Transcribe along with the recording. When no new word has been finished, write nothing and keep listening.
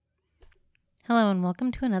Hello and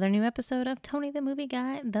welcome to another new episode of Tony the Movie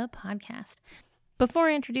Guy, the podcast. Before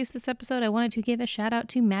I introduce this episode, I wanted to give a shout out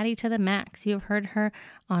to Maddie to the Max. You have heard her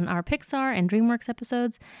on our Pixar and DreamWorks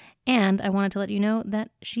episodes, and I wanted to let you know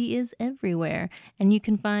that she is everywhere, and you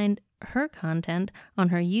can find her content on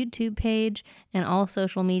her YouTube page and all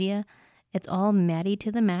social media. It's all Maddie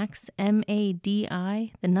to the Max,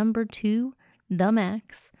 M-A-D-I, the number 2, the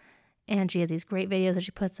Max, and she has these great videos that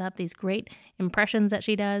she puts up, these great impressions that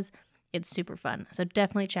she does. It's super fun, so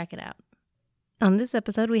definitely check it out. On this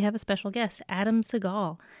episode, we have a special guest, Adam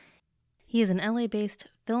Sigal. He is an LA-based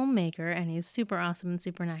filmmaker, and he's super awesome and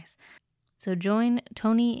super nice. So join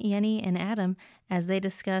Tony, Yenny, and Adam as they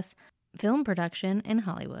discuss film production in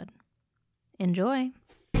Hollywood. Enjoy!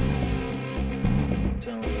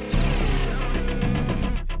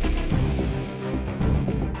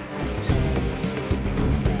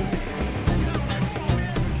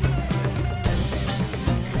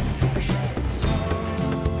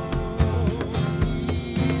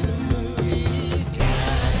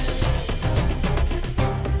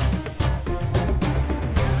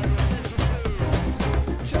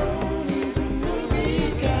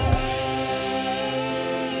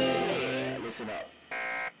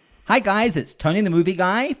 Hi guys, it's Tony the Movie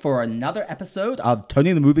Guy for another episode of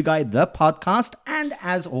Tony the Movie Guy, the podcast. And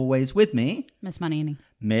as always with me, Miss Money Annie.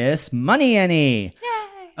 Miss Money Annie.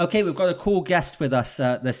 Yay! Okay, we've got a cool guest with us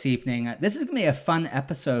this evening. This is going to be a fun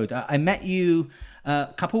episode. I met you a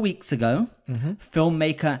couple weeks ago,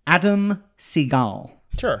 filmmaker Adam Sigal.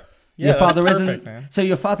 Sure. Yeah, Your father that's perfect, isn't, man. So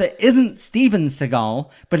your father isn't Steven Seagal,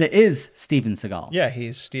 but it is Steven Seagal. Yeah,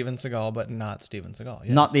 he's Steven Seagal, but not Steven Seagal.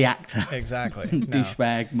 Yes. Not the actor. Exactly. No.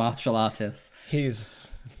 Douchebag, martial artist. He's...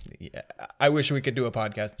 Yeah, I wish we could do a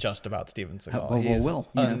podcast just about Steven Seagal. Well, He's we'll.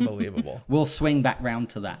 unbelievable. We'll swing back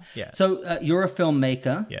round to that. Yeah. So you're a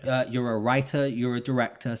filmmaker. Yes. You're a writer. You're a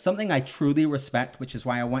director. Something I truly respect, which is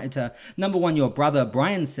why I wanted to... Number one, your brother,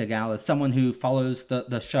 Brian Sigal, is someone who follows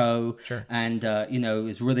the show. Sure. And,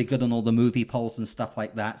 is really good on all the movie polls and stuff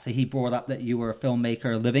like that. So he brought up that you were a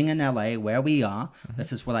filmmaker living in LA, where we are. Mm-hmm.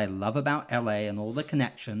 This is what I love about LA and all the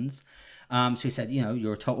connections. So he said,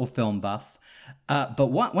 you're a total film buff. But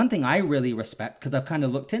one thing I really respect, because I've kind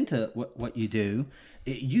of looked into what you do,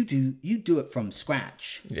 you do it from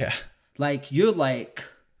scratch. Yeah. Like you're like,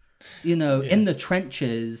 in the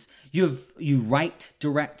trenches. You write,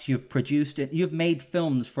 direct, you've produced it, you've made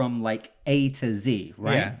films from like A to Z,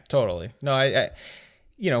 right? Yeah, totally. No, I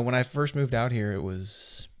when I first moved out here, it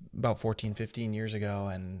was about 14, 15 years ago,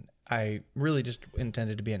 and I really just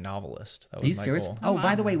intended to be a novelist. That was Are you my serious? goal. Oh,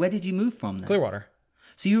 by the way, where did you move from then? Clearwater.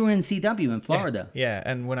 So you were in CW in Florida. Yeah,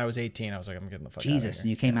 and when I was 18, I was like, I'm getting the fuck out of Jesus, here. and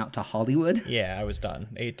you came out to Hollywood? Yeah, I was done.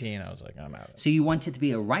 18, I was like, I'm out. So you wanted to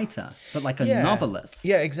be a writer, but like a novelist.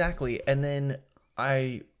 Yeah, exactly. And then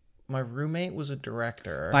my roommate was a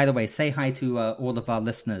director. By the way, say hi to all of our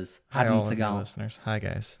listeners. Hi, Adam all of your Sigal. listeners. Hi,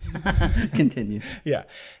 guys. Continue. Yeah.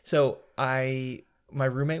 So my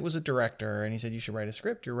roommate was a director, and he said, you should write a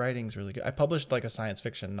script. Your writing's really good. I published like a science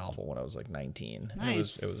fiction novel when I was like 19.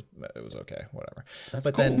 Nice. It was okay, whatever. That's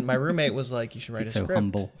but cool. then my roommate was like, you should write He's a so script.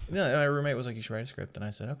 humble. Yeah, my roommate was like, you should write a script. And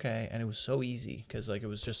I said, okay. And it was so easy because like it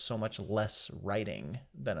was just so much less writing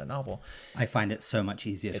than a novel. I find it so much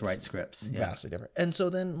easier to write scripts. Yeah. Vastly different. And so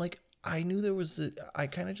then like I knew I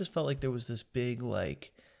kind of just felt like there was this big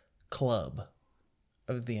like club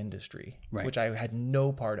of the industry, right, which I had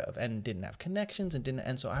no part of and didn't have connections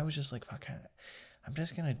and so I was just like, fuck, I'm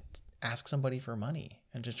just gonna ask somebody for money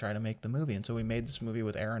and just try to make the movie. And so we made this movie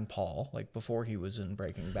with Aaron Paul, like before he was in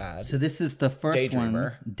Breaking Bad. So this is the first Daydreamer.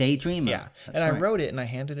 one, Daydreamer. Yeah. That's and I right. wrote it and I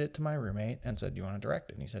handed it to my roommate and said, do you want to direct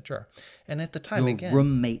it? And he said, sure. And at the time, Your again,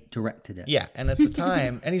 roommate directed it. yeah. And at the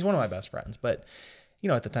time, and he's one of my best friends, but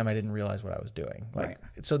at the time I didn't realize what I was doing. Like,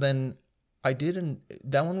 Right. So then I didn't,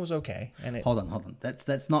 that one was okay. And it, Hold on.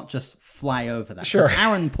 Let's not just fly over that. Sure. 'Cause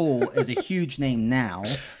Aaron Paul is a huge name now.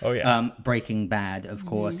 Oh, yeah. Breaking Bad, of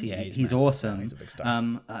course. Yeah, He's massive. awesome. Yeah, he's a big star.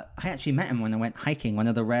 I actually met him when I went hiking. One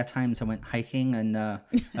of the rare times I went hiking in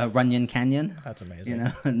Runyon Canyon. That's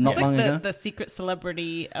amazing. Not long ago. The secret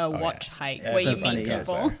celebrity watch hike Yeah, where so you funny, meet yeah,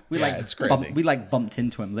 people. We Yeah, like it's crazy. we bumped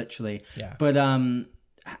into him literally. Yeah. But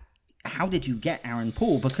how did you get Aaron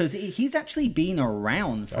Paul? Because he's actually been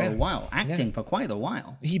around for a while, acting for quite a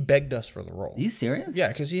while. He begged us for the role. Are you serious? Yeah,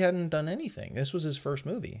 because he hadn't done anything. This was his first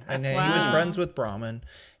movie. And he was wow. friends with Brahman,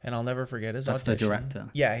 and I'll never forget his That's the audition. director.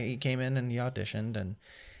 Yeah, he came in and he auditioned, and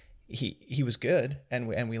he was good, and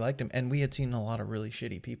we liked him. And we had seen a lot of really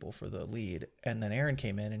shitty people for the lead. And then Aaron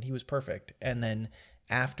came in, and he was perfect. And then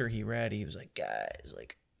after he read, he was like, guys,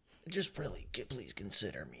 like, just really, please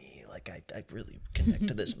consider me. Like, I really connect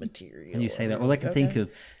to this material. And you say that, all I can think of,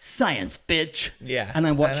 science, bitch. Yeah, And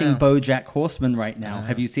I'm watching I know. BoJack Horseman right now.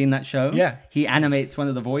 Have you seen that show? Yeah. He animates one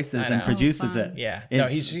of the voices and know. produces Oh, it. Yeah, no,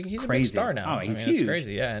 It's he's a big crazy. star now. Oh, he's It's huge.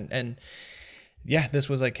 crazy. Yeah, and yeah, this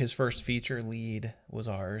was like his first feature lead was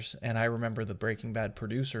ours, and I remember the Breaking Bad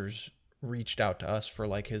producers reached out to us for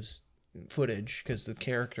like his footage because the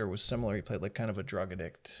character was similar. He played like kind of a drug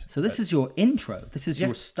addict. So this is your intro. This is Yeah,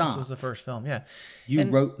 your start. This was the first film. Yeah, You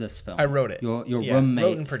And wrote this film. I wrote it. Your Yeah, roommate.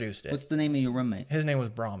 wrote and produced it. What's the name of your roommate? His name was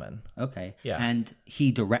Brahman. Okay. Yeah. And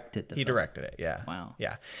he directed the He film. directed it. Yeah. Wow.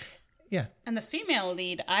 Yeah. Yeah. And the female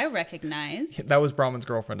lead I recognized. That was Brahman's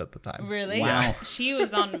girlfriend at the time. Really? Wow. She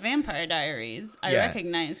was on Vampire Diaries. I Yeah.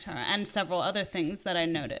 recognized her and several other things that I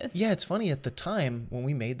noticed. Yeah, it's funny. At the time when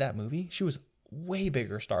we made that movie, she was way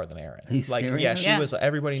bigger star than Aaron. Are you like, serious? yeah, she Yeah. was.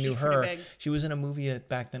 Everybody knew She's pretty her. big. She was in a movie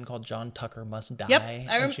back then called John Tucker Must Die. Yep, I and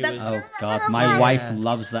remember she that. was- Oh God, my wife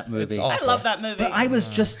loves that movie. It's I awful. love that movie. But I was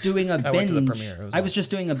just doing a binge. went to the premiere. It was I was awesome. just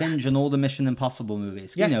doing a binge on all the Mission Impossible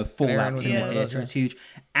movies. Yeah. You know, Aaron Fallout was in one of Simulator. those, It's huge.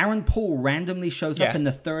 Aaron Paul randomly shows up Yeah. in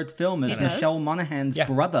the third film as He does? Michelle Monaghan's Yeah.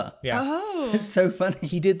 brother. Yeah. Oh. It's so funny.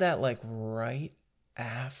 He did that like right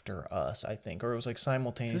after us, I think, or it was like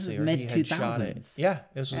simultaneously, or he had shot it. mid-2000s. Yeah,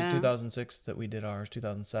 it was Yeah. 2006 that we did ours.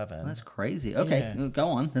 2007. That's crazy. Okay, Yeah. go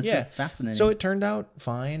on. This Yeah. is fascinating. So it turned out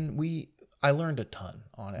fine. I learned a ton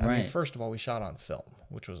on it. I mean, Right. first of all, we shot on film,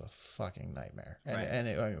 which was a fucking nightmare. And, Right.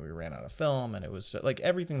 I mean, we ran out of film, and it was like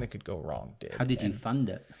everything that could go wrong did. How did you And fund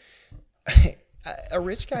it? a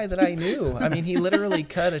rich guy that I knew. I mean, he literally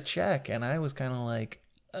cut a check, and I was kind of like,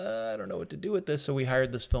 I don't know what to do with this. So we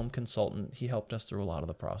hired this film consultant. He helped us through a lot of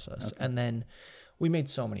the process. And then we made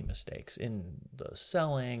so many mistakes in the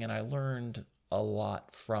selling, and I learned a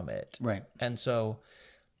lot from it. Right. And so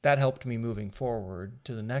that helped me moving forward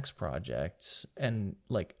to the next projects. And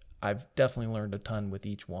like, I've definitely learned a ton with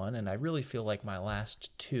each one. And I really feel like my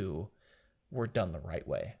last two were done the right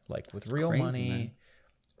way, like with real crazy, money, man.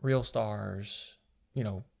 real stars, you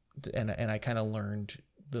know, and I kind of learned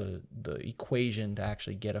the equation to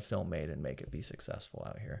actually get a film made and make it be successful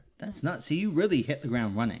out here. That's nuts. So you really hit the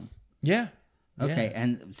ground running. Yeah. Okay, Yeah.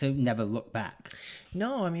 and so never look back.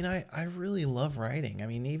 No, I mean, I really love writing. I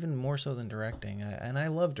mean, even more so than directing. I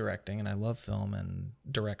love directing, and I love film and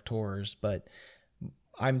directors, but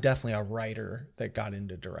I'm definitely a writer that got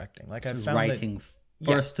into directing. Like, I So found writing that,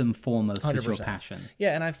 first and foremost is your 100%. passion.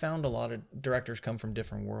 Yeah, and I found a lot of directors come from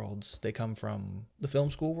different worlds. They come from the film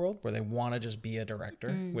school world, where they want to just be a director,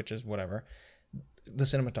 which is whatever. The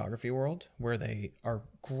cinematography world, where they are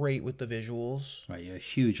great with the visuals. Right, you're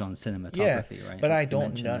huge on Yeah, cinematography, right? but I You don't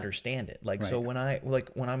mentioned that. understand it. Like, so Right.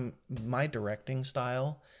 my directing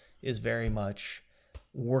style is very much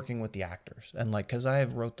working with the actors, and like, because I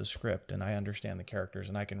have wrote the script and I understand the characters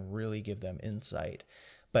and I can really give them insight,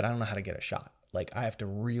 but I don't know how to get a shot. Like, I have to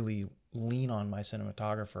really lean on my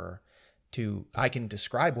cinematographer I can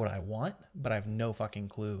describe what I want, but I have no fucking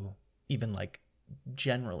clue, even like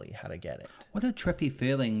generally how to get it. What a trippy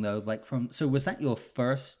feeling though, like so was that your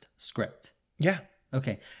first script? Yeah.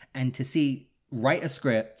 Okay. And to write a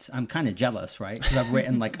script, I'm kind of jealous, right? Because I've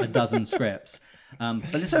written like a dozen scripts.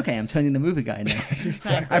 But it's okay. I'm turning the movie guy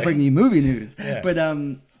now. I bring you movie news. Yeah. But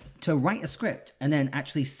to write a script and then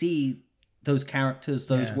actually see those characters,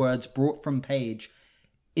 those Yeah. words brought from page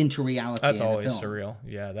into reality. That's in a always film. surreal.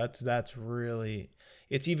 Yeah, that's really.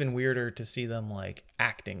 It's even weirder to see them like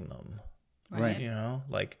acting them. Right. You know,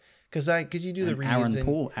 like because you do the And reads Aaron and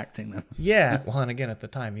Paul acting them. yeah. Well, and again at the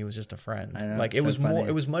time he was just a friend. I know, Like it's it so was more. funny.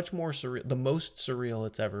 It was much more surreal. The most surreal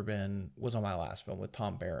it's ever been was on my last film with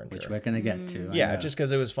Tom Berenger. Which we're gonna get to. I yeah, know. just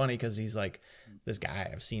because it was funny because he's like this guy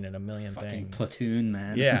I've seen in a million fucking things. Platoon,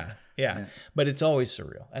 man. Yeah, Yeah. yeah. But it's always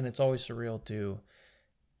surreal. And it's always surreal too.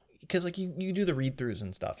 Because like you do the read throughs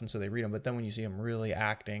and stuff. And so they read them. But then when you see them really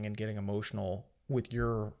acting and getting emotional with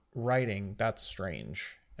your writing, that's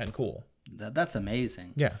strange and cool. That's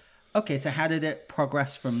amazing. Yeah. Okay, so how did it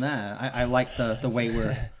progress from there? I like the way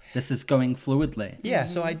this is going fluidly. Yeah.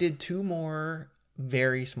 So I did two more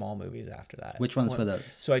very small movies after that. Which ones were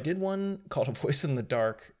those? So I did one called A Voice in the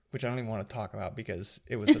Dark, which I don't even want to talk about because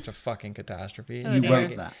it was such a fucking catastrophe. You dear.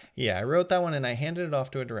 wrote that. Yeah, I wrote that one and I handed it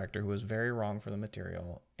off to a director who was very wrong for the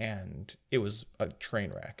material, and it was a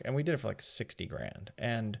train wreck. And we did it for like 60 grand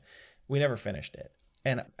and we never finished it.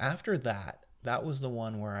 And after that, that was the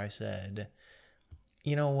one where I said,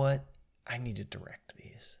 you know what? I need to direct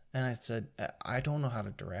these. And I said, I don't know how to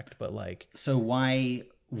direct, but like, So why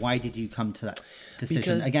did you come to that decision?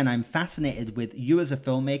 Because- Again, I'm fascinated with you as a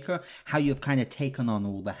filmmaker, how you've kind of taken on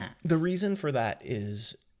all the hats. the reason for that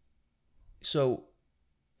is so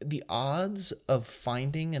the odds of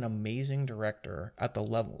finding an amazing director at the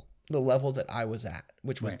level that I was at,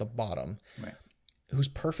 which was the bottom, who's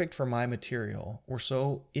perfect for my material, were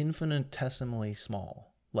so infinitesimally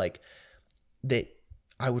small. Like, that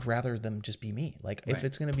I would rather them just be me. Like, if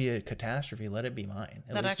it's going to be a catastrophe, let it be mine.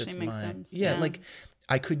 At that least actually it's makes mine. sense. Yeah, like,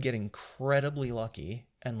 I could get incredibly lucky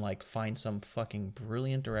and like find some fucking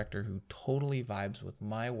brilliant director who totally vibes with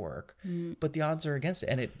my work, but the odds are against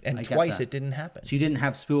it. And twice it didn't happen. So you didn't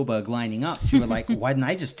have Spielberg lining up. So you were like, why didn't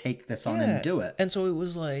I just take this on and do it? And so it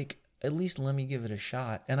was like, at least let me give it a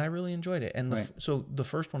shot. And I really enjoyed it. And so the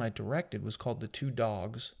first one I directed was called The Two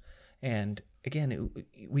Dogs. And again,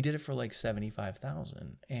 we did it for like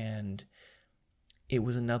 $75,000. And it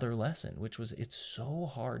was another lesson, which was it's so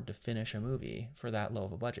hard to finish a movie for that low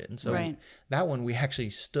of a budget. And so that one we actually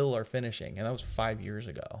still are finishing. And that was 5 years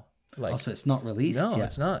ago. Like, so it's not released yet? No,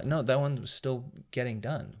 it's not. No, that one was still getting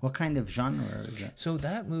done. What kind of genre is it? So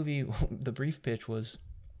that movie, the brief pitch was,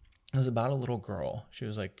 it was about a little girl. She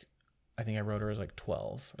was like, I think I wrote her as like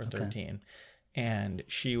 12 or 13. And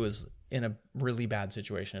she was in a really bad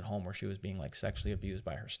situation at home where she was being like sexually abused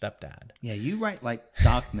by her stepdad. Yeah, you write like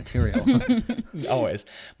dark material. Always.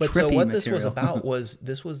 But Trippy so what material. this was about was,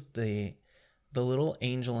 this was the little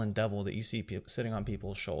angel and devil that you see sitting on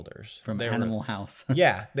people's shoulders. From Animal House.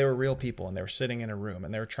 Yeah, they were real people, and they were sitting in a room,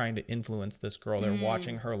 and they were trying to influence this girl. They're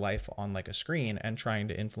watching her life on like a screen and trying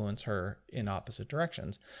to influence her in opposite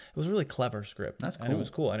directions. It was a really clever script. That's cool. And it was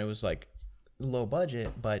cool, and it was like low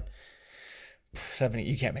budget, but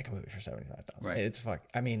you can't make a movie for $75,000. Right. It's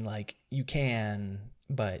I mean, like, you can,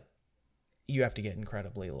 but you have to get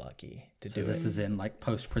incredibly lucky to do it. This is in like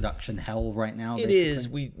post-production hell right now. It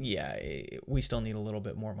basically. is. We still need a little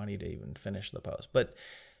bit more money to even finish the post. But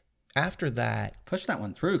after that, push that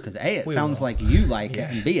one through, because A, it We sounds will. like you like it,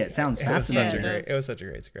 and B, it sounds fascinating. it was such a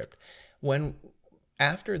great script.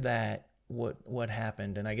 After that, what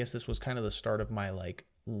happened, and I guess this was kind of the start of my like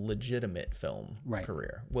legitimate film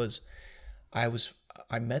career, was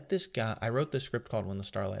I met this guy. I wrote this script called When the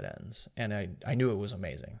Starlight Ends, and I knew it was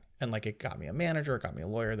amazing. And like, it got me a manager, it got me a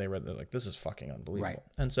lawyer. They're like, this is fucking unbelievable. Right.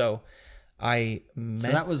 And so I met.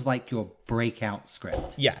 So that was like your breakout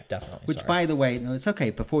script. Yeah, definitely. Which, by the way, no, it's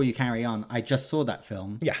okay. Before you carry on, I just saw that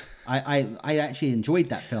film. Yeah. I actually enjoyed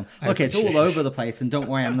that film. Okay, it's all over the place, and don't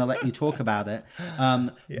worry, I'm going to let you talk about it.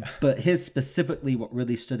 But here's specifically what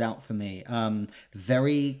really stood out for me.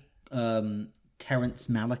 Very Terrence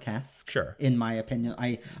Malick-esque, sure, in my opinion.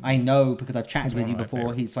 I know because I've chatted with you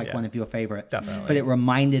before. He's like one of your favorites. Definitely. But it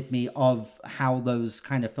reminded me of how those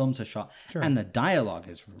kind of films are shot. Sure. And the dialogue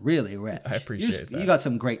is really rich. I appreciate that. You got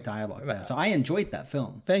some great dialogue there. So I enjoyed that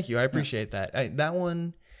film. Thank you. I appreciate that. That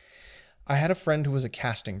one, I had a friend who was a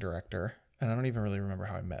casting director, and I don't even really remember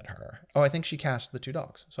how I met her. Oh, I think she cast The Two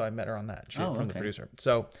Dogs. So I met her on that from the producer.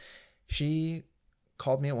 So she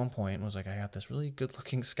called me at one point and was like, I got this really good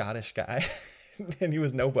looking Scottish guy. And he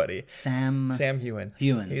was nobody. Sam Hewen.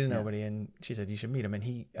 He's nobody. And she said, you should meet him.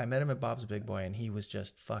 And I met him at Bob's Big Boy, and he was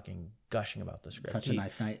just fucking gushing about the script. Such a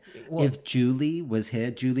nice guy. Well, if Julie was here,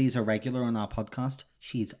 Julie's a regular on our podcast.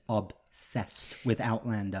 She's obsessed with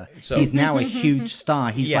Outlander. So, he's now a huge star.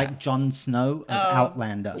 He's like Jon Snow of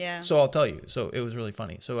Outlander. Yeah. So I'll tell you. So it was really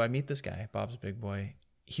funny. So I meet this guy, Bob's Big Boy.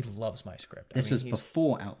 He loves my script. This was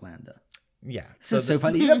before Outlander. Yeah. This is so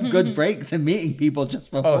funny. You have good breaks and meeting people just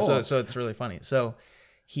before. So it's really funny. So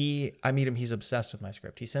I meet him. He's obsessed with my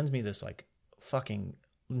script. He sends me this like fucking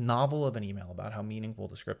novel of an email about how meaningful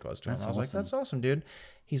the script was to him. I was like, that's awesome, dude.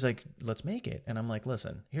 He's like, let's make it. And I'm like,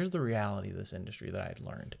 listen, here's the reality of this industry that I had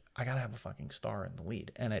learned. I got to have a fucking star in the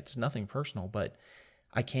lead. And it's nothing personal, but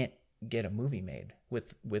I can't get a movie made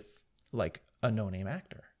with like a no-name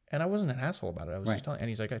actor. And I wasn't an asshole about it. I was just telling, and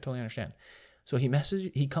he's like, I totally understand. So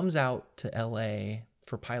he comes out to LA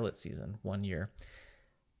for pilot season one year.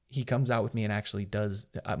 He comes out with me and actually does,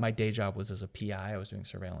 my day job was as a PI. I was doing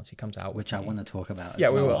surveillance. He comes out with Which I want to talk about. Yeah,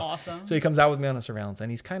 we will. Awesome. So he comes out with me on a surveillance,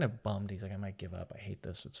 and he's kind of bummed. He's like, I might give up. I hate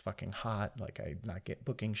this. It's fucking hot. Like, I'm not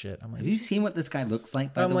booking shit. I'm like, have you seen what this guy looks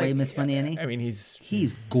like, by the way, Miss Money Annie? I mean,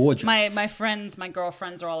 he's gorgeous. My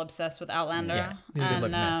girlfriends are all obsessed with Outlander. Yeah, he's a good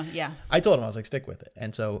looking man. Yeah. I told him, I was like, stick with it.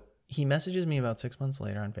 And so he messages me about 6 months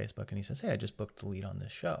later on Facebook, and he says, hey, I just booked the lead on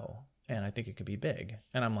this show, and I think it could be big.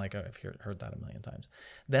 And I'm like, oh, I've heard that a million times.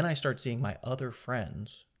 Then I start seeing my other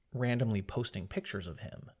friends randomly posting pictures of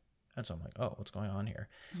him. And so I'm like, oh, what's going on here?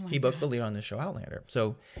 He booked the lead on this show, Outlander.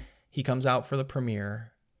 So he comes out for the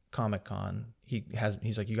premiere Comic-Con.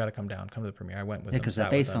 He's like, you got to come down, come to the premiere. I went with him. Because they're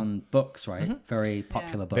sat with based him. on books, right? Very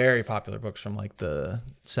popular books. Very popular books from like the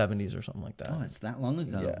 70s or something like that. Oh, it's that long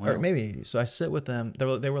ago. Yeah, Wow. or maybe 80s. So I sit with them.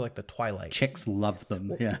 They were like the Twilight. Chicks love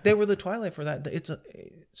them. Yeah. They were the Twilight for that.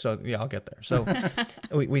 So yeah, I'll get there. So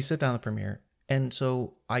we sit down at the premiere, and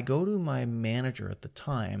so I go to my manager at the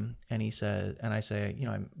time, and he says, and I say, you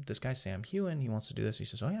know, this guy Sam Hewen, he wants to do this. He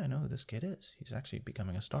says, oh yeah, I know who this kid is. He's actually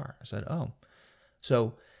becoming a star. I said, oh,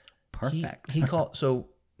 so Perfect. He called. So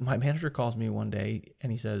my manager calls me one day, and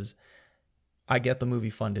he says, I get the movie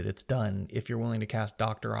funded. It's done. If you're willing to cast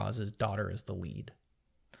Dr. Oz's daughter as the lead.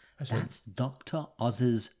 I said, That's Dr.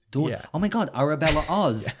 Oz's daughter. Yeah. Oh my God, Arabella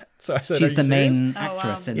Oz. so I said, She's "Are the you serious?" main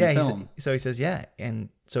actress in Yeah, the film. so he says, yeah. And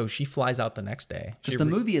so she flies out the next day. Because the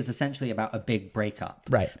movie is essentially about a big breakup.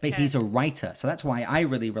 Right. But he's a writer. So that's why I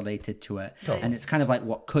really related to it. And it's kind of like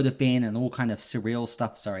what could have been and all kind of surreal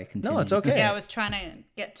stuff. Sorry, continue. No, it's okay. Yeah, I was trying to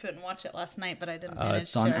get to it and watch it last night, but I didn't manage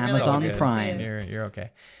it's to. on I really Amazon wanted to see Prime. it. You're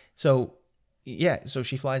okay. So yeah, so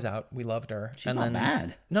she flies out. We loved her. She's not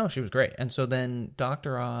bad. No, she was great. And so then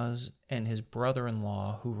Dr. Oz and his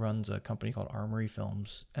brother-in-law, who runs a company called Armory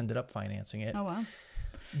Films, ended up financing it. Oh, wow.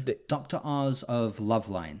 Dr. Oz of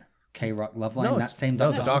Loveline. K-Rock Loveline, No, that it's- same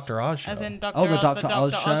no, Dr. the Oz? Dr. Oz show. As in Dr. Oh, the Oz, Dr. the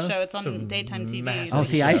Oz Dr. Oz show? show. It's It's a on daytime TV. massive Oh,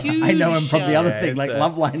 see, I Huge know him from the other show. thing, like it's a-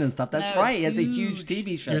 Loveline and stuff. That's No, right. it's It's a huge huge.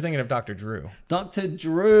 TV show. You're thinking of Dr. Drew. Dr.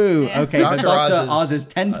 Drew. Yeah. Okay, but Dr. Dr. Oz Oz is, is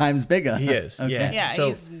 10 times bigger. He is, Okay. yeah. Yeah, So-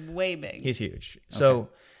 he's way big. He's huge. So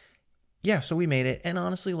yeah, so we made it. And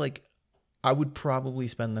honestly, like, I would probably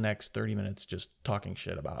spend the next 30 minutes just talking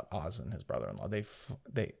shit about Oz and his brother-in-law.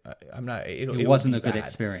 I'm not. It wasn't a good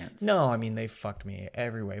experience. No, I mean, they fucked me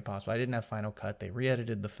every way possible. I didn't have final cut. They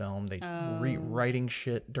re-edited the film. They rewriting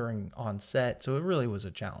shit on set. So it really was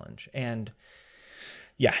a challenge. And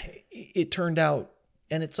yeah, it turned out,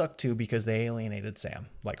 and it sucked too because they alienated Sam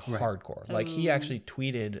like hardcore. Like he actually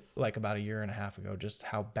tweeted like about a year and a half ago just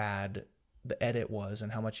how bad the edit was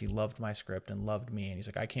and how much he loved my script and loved me. And he's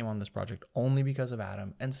like, I came on this project only because of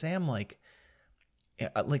Adam. And Sam, like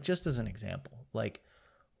just as an example, like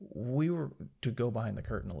we were, to go behind the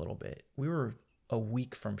curtain a little bit, we were a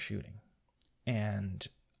week from shooting, and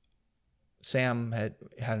Sam had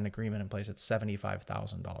an agreement in place at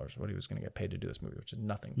 $75,000 what he was going to get paid to do this movie, which is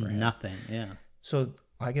nothing for him. Nothing, yeah. So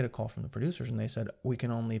I get a call from the producers, and they said, we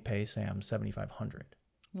can only pay Sam $7,500.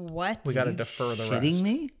 What? We got to defer the rest. Shitting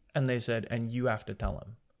me? And they said, and you have to tell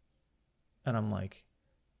him. And I'm like,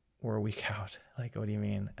 we're a week out. Like, what do you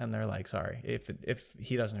mean? And they're like, sorry, if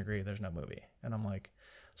he doesn't agree, there's no movie. And I'm like,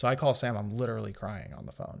 so I call Sam. I'm literally crying on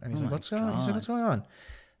the phone. And he's like, what's going on? He's like, what's going on?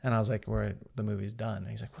 And I was like, the movie's done. And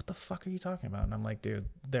he's like, what the fuck are you talking about? And I'm like, dude,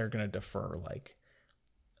 they're going to defer like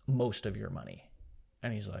most of your money.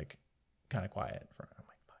 And he's like, kind of quiet. I'm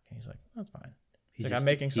like, fuck. And he's like, that's fine. Like, I'm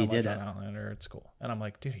making so much on Outlander. It's cool. And I'm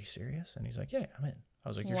like, dude, are you serious? And he's like, yeah, I'm in. I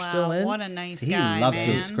was like, you're still in? What a nice He guy, loves man.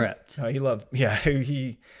 your script. He loved, yeah,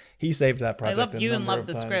 he saved that I project. love a you and number love of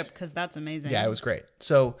the times. script because that's amazing. Yeah, it was great.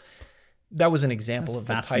 So that was an example That's of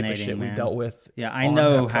the type of fascinating, shit we man. dealt with. Yeah, I on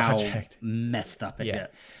know that how project. messed up it Yeah.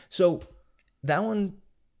 gets. So that one,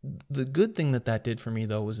 the good thing that did for me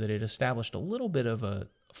though was that it established a little bit of a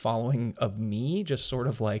following of me, just sort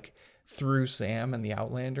of like through Sam and the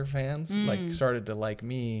Outlander fans, like started to like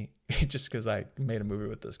me just because I made a movie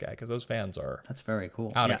with this guy, because those fans are That's very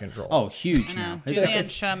cool. out of control. Oh, huge I now. know. Julianne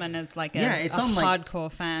Sherman is like it's a on like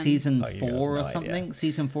hardcore fan. season you have 4 or no something. idea.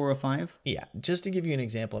 Season 4 or 5. Yeah, just to give you an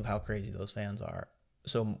example of how crazy those fans are.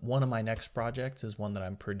 So one of my next projects is one that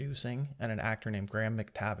I'm producing, and an actor named Graham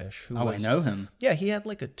McTavish, who I know him. Yeah, he had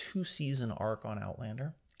like a 2-season arc on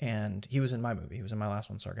Outlander, and he was in my movie. He was in my last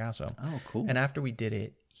one, Sargasso. Oh, cool. And after we did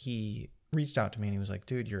it, he reached out to me and he was like,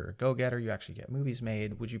 dude, you're a go-getter. You actually get movies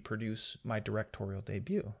made. Would you produce my directorial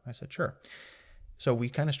debut? I said, sure. So we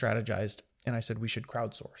kind of strategized, and I said, we should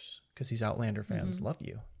crowdsource because these Outlander fans love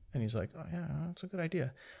you. And he's like, oh, yeah, that's a good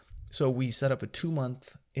idea. So we set up a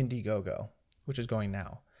 2-month Indiegogo, which is going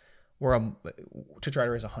now, to try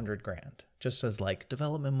to raise $100,000, just as like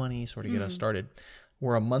development money, sort of get us started.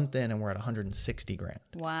 We're a month in and we're at $160,000.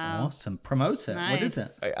 Wow. Awesome. Promote it. What is it?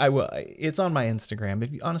 Nice. I will. It's on my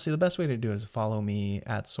Instagram. Honestly, the best way to do it is follow me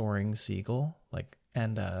at Soaring Sigal.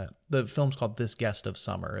 And the film's called This Guest of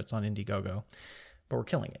Summer. It's on Indiegogo, but we're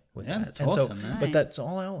killing it with that. that's And awesome, man. But Nice. that's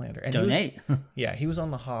all Outlander. And he was- Donate. he was on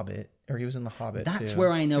The Hobbit, or he was in The Hobbit. That's too.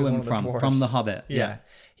 where I He know was him one of the from dwarves. The Hobbit. Yeah,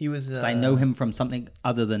 he was. I know him from something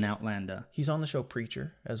other than Outlander. He's on the show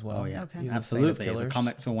Preacher as well. Oh, yeah. Okay. He's the Saint of Absolutely. The Killers.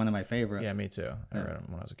 comics were one of my favorites. Yeah, me too. I read them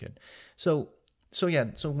when I was a kid. So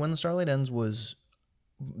when The Starlight Ends was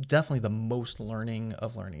definitely the most learning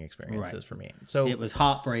experiences for me. So it was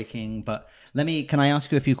heartbreaking, but can I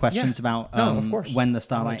ask you a few questions about No, of course. when the I'm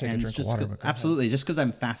starlight gonna take a ends? drink of water, but go ahead. Absolutely, just because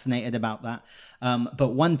I'm fascinated about that. But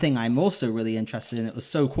one thing I'm also really interested in, it was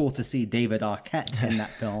so cool to see David Arquette in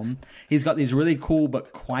that film. He's got these really cool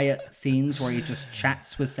but quiet scenes where he just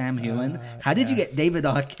chats with Sam Heughan. How did you get David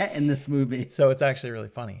Arquette in this movie? So it's actually really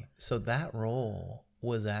funny. So that role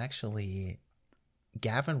was actually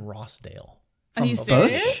Gavin Rossdale. Are you Bush?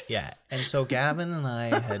 serious? Yeah. And so Gavin and I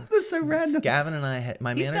had That's so random. my He's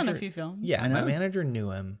manager done a few films. Yeah, I know. my manager knew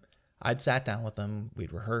him. I'd sat down with him.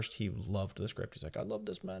 We'd rehearsed. He loved the script. He's like, I love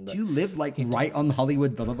this, man. Do you live like right on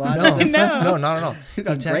Hollywood Boulevard? No, not at all. You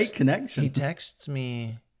got great connection. He texts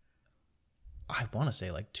me, I want to say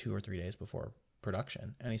like 2 or 3 days before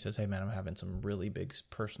production. And he says, hey, man, I'm having some really big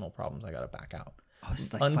personal problems. I got to back out. Oh, this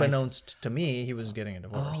is like Unbeknownst to me, he was getting a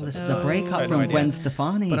divorce. Oh, this is Oh. the I breakup had no from idea. Gwen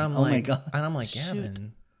Stefani. But I'm oh like, my god. and I'm like, Shoot.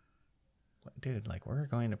 Gavin, dude, like we're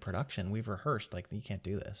going to production. We've rehearsed. Like you can't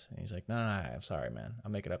do this. And he's like, no, I'm sorry, man.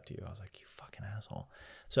 I'll make it up to you. I was like, you fucking asshole.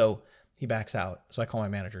 So he backs out. So I call my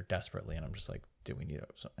manager desperately, and I'm just like, dude, we need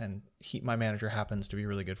it. So, and my manager happens to be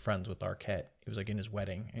really good friends with Arquette. He was like in his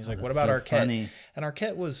wedding. And he's like, what that's about so Arquette? funny. And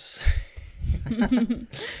Arquette was.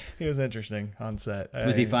 He was interesting on set.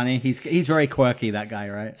 Was he funny? He's very quirky, that guy,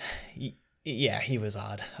 right? Yeah, he was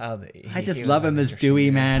odd. I just love him as Dewey,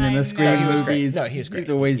 man, in I the Scream know. He was great. movies. No, he was great. He's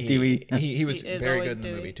always Dewey. He was He is very always good in the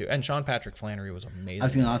Dewey. movie too. And Sean Patrick Flannery was amazing. I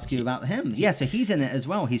was going to ask you about him. Yeah, so he's in it as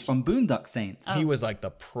well. He's from Boondock Saints. He was like the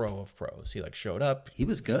pro of pros. He like showed up. He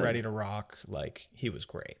was good. ready to rock. Like he was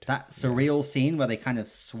great. That surreal scene where they kind of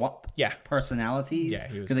swap Yeah. personalities. Yeah,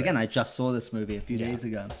 he was Because again, great. I just saw this movie a few days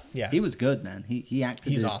ago. Yeah. He was good, man. He acted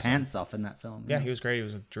He's his awesome. pants off in that film. Yeah, he was great. He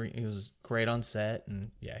was a dream. He was great on set, and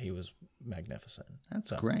yeah, he was magnificent. That's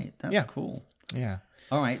So, great. That's yeah. cool. Yeah.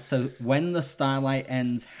 All right, so when the Starlight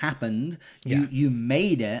Ends happened, you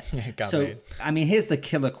made it. It got so made. I mean, here's the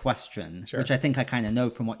killer question, Sure. which I think I kind of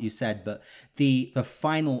know from what you said, but the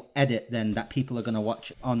final edit then that people are going to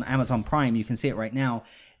watch on Amazon Prime, you can see it right now.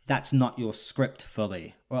 That's not your script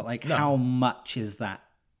fully. Or like, how much is that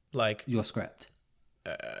Like your script?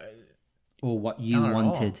 Or what you not at all.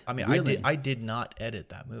 wanted? I mean, really? I did not edit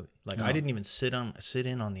that movie. Like I didn't even sit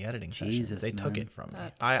in on the editing Jesus, session. They took man. it from me.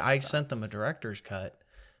 That I sent them a director's cut,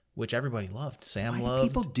 which everybody loved. Sam Why do loved.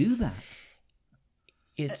 people do that?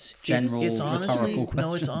 It's General it's honestly rhetorical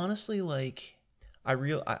no, it's question. honestly like I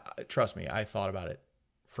trust me, I thought about it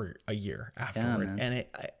for a year afterward, man.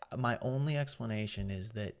 and my only explanation is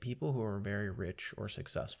that people who are very rich or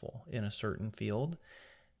successful in a certain field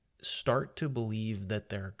start to believe that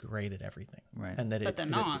they're great at everything, Right. And that But they're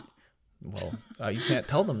not. Well, you can't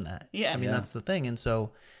tell them that. Yeah. I mean Yeah. that's the thing, and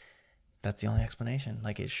so that's the only explanation.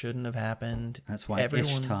 Like it shouldn't have happened. That's why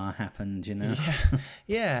Everyone- Ishtar happened, you know?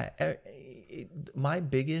 Yeah. My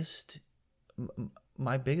biggest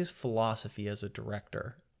philosophy as a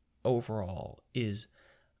director overall is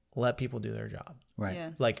let people do their job. Right.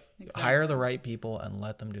 Yes, Like exactly. hire the right people and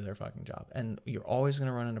let them do their fucking job. And you're always going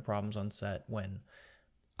to run into problems on set when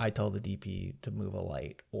I tell the DP to move a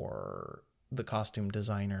light or the costume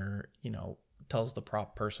designer, tells the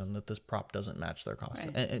prop person that this prop doesn't match their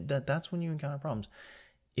costume. Right. And that's when you encounter problems.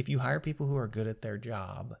 If you hire people who are good at their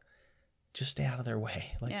job, just stay out of their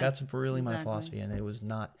way. Like Yeah, that's really my exactly. philosophy. And it was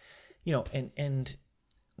not, and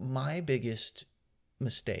my biggest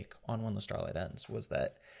mistake on When the Starlight Ends was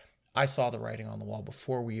that I saw the writing on the wall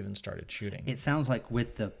before we even started shooting. It sounds like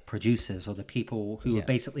with the producers or the people who Yeah.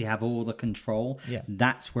 basically have all the control, Yeah.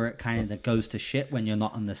 that's where it kind of goes to shit when you're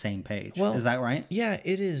not on the same page. Well, is that right? Yeah,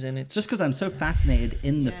 it is. And it's Just because I'm so fascinated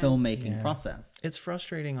in the Yeah. filmmaking Yeah. process. It's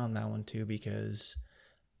frustrating on that one too because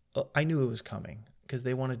I knew it was coming because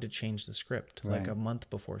they wanted to change the script like Right. a month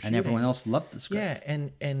before shooting. And everyone else loved the script. Yeah,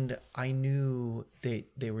 and I knew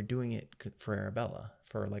they were doing it for Arabella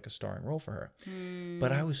for like a starring role for her.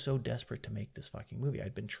 But I was so desperate to make this fucking movie.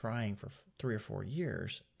 I'd been trying for 3 or 4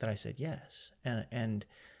 years that I said yes. And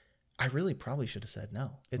I really probably should have said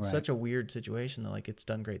no. It's Right. such a weird situation that like it's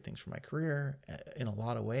done great things for my career in a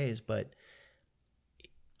lot of ways, but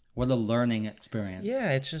What a learning experience.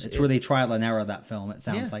 yeah, it's just It's really trial and error, that film, it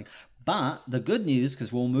sounds Yeah. like. But the good news,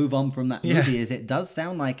 because we'll move on from that Yeah. movie, is it does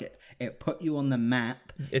sound like it put you on the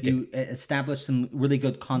map. It It established some really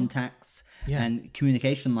good contacts Yeah. and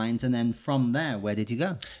communication lines. And then from there, where did you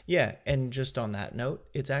go? Yeah, and just on that note,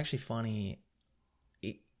 it's actually funny.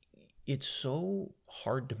 It's so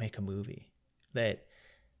hard to make a movie that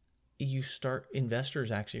investors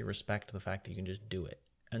actually respect the fact that you can just do it.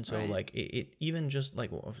 And so Right. like it even just like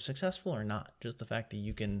successful or not, just the fact that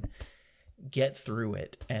you can get through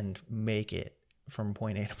it and make it from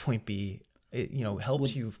point A to point B it, you know,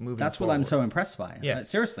 helps you moving That's forward. what I'm so impressed by. Yeah. Like,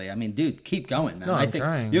 seriously, I mean, dude, keep going, man. No, I I'm think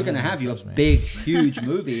trying. you're going to Yeah, have your trust me. big, huge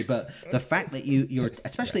movie, but the fact that you're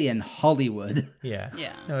especially in Hollywood. Yeah.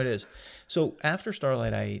 Yeah. No, it is. So after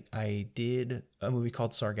Starlight, I did a movie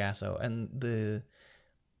called Sargasso, and the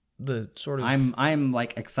sort of I'm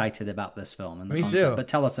like excited about this film and the Me concept, too. but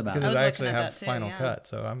tell us about because it. was I looking actually at have that too, final yeah. cut,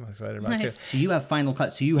 so I'm excited about it too. Nice. So you have Final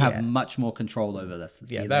Cut, so you have Yeah. much more control over this.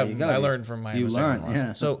 See, Yeah, there that you go. I learned from my You learned, lesson.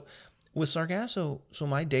 yeah. So with Sargasso, so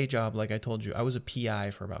my day job, like I told you, I was a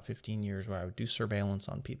PI for about 15 years, where I would do surveillance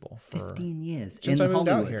on people for 15 years since in I moved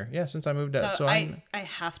Hollywood. out here. Yeah, since I moved out. So I'm I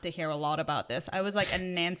have to hear a lot about this. I was like a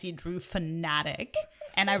Nancy Drew fanatic,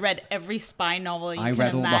 and I read every spy novel you I can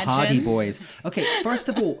read all imagine. the Hardy Boys. Okay, first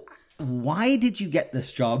of all, why did you get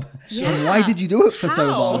this job? Yeah. And why did you do it for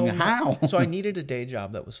so How? long? How? so I needed a day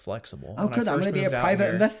job that was flexible. Oh, When I good. I'm first going to be a moved out private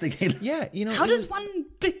here- investigator. Yeah, you know, How it does was- one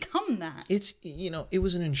become that? It's, you know, it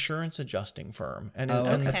was an insurance adjusting firm, and Oh,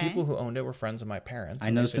 and the okay. people who owned it were friends of my parents. I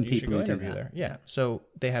and know they said, some "You should people go who do interview that." there." Yeah, so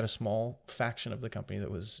they had a small faction of the company that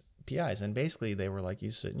was PIs, and basically they were like, "You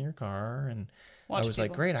sit in your car," and Watch I was like,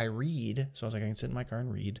 people. "Great, I read." So I was like, "I can sit in my car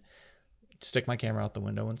and read." Stick my camera out the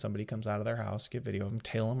window when somebody comes out of their house, get video of them,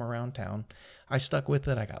 tail them around town. I stuck with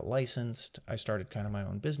it. I got licensed. I started kind of my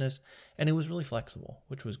own business, and it was really flexible,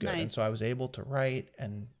 which was good. And so Nice. I was able to write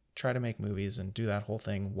and try to make movies and do that whole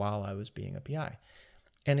thing while I was being a PI.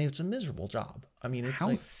 And it's a miserable job. I mean, it's How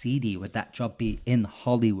like, seedy would that job be in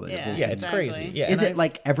Hollywood? Yeah. of all yeah, things? it's Exactly. crazy. Yeah. Is and it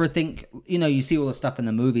like everything, you know, you see all the stuff in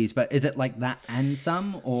the movies, but is it like that and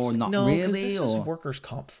some or not no, because really? this Or is workers'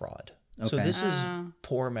 comp fraud. So Okay. this is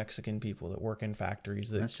poor Mexican people that work in factories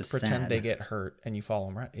that That's just pretend sad. they get hurt and you follow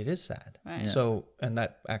them around. It is sad. Right. So, and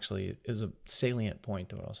that actually is a salient point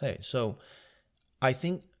to what I'll say. So I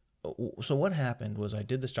think, so what happened was I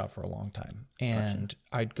did this job for a long time, and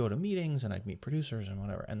I'd go to meetings and I'd meet producers and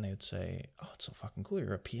whatever, and they'd say, "Oh, it's so fucking cool.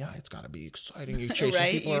 You're a PI. It's got to be exciting. You're chasing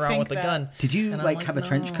Right? people You around think with a that. gun." Did you And I'm like have a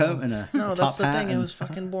trench "No." coat and a No, top that's the hat thing. It and- was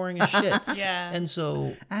fucking boring as shit. Yeah. And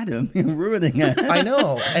so Adam, you're ruining it. I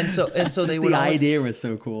know. And so they Just would the always, idea was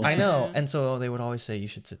so cool. I know. And so they would always say, "You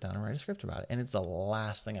should sit down and write a script about it." And it's the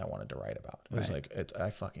last thing I wanted to write about. It was Right. like,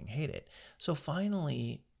 I fucking hate it. So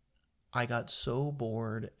finally, I got so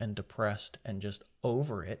bored and depressed and just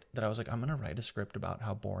over it that I was like, I'm going to write a script about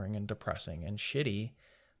how boring and depressing and shitty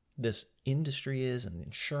this industry is, and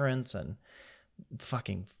insurance and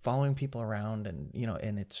fucking following people around, and, you know,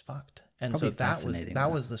 and it's fucked. And Probably so that fascinating, that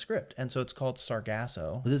though. was the script. And so it's called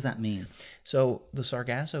Sargasso. What does that mean? So the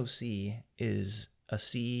Sargasso Sea is a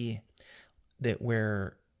sea that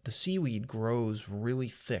where the seaweed grows really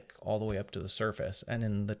thick all the way up to the surface. And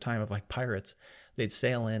in the time of like pirates, they'd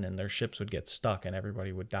sail in and their ships would get stuck and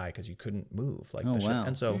everybody would die because you couldn't move like Oh, the ship. wow.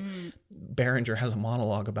 And so Behringer has a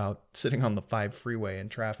monologue about sitting on the 5 freeway in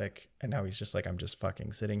traffic, and now he's just like, I'm just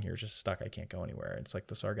fucking sitting here just stuck. I can't go anywhere. It's like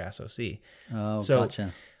the Sargasso Sea. Oh, So-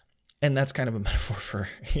 gotcha. And that's kind of a metaphor for,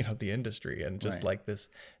 you know, the industry and just Right. like this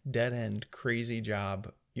dead end crazy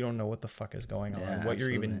job. You don't know what the fuck is going on, Yeah, what you're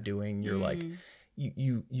even absolutely. doing. You're like,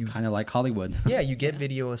 you Kind of like Hollywood. yeah, you get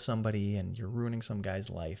video of somebody and you're ruining some guy's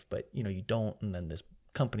life, but you know, you don't. And then this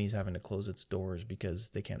company's having to close its doors because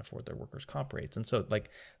they can't afford their workers' comp rates. And so like,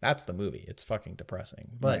 that's the movie. It's fucking depressing.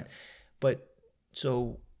 Right. But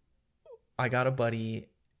so I got a buddy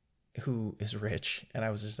who is rich, and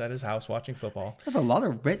I was just at his house watching football. I have a lot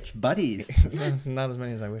of rich buddies. Not as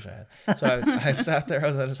many as I wish I had. So I sat there, I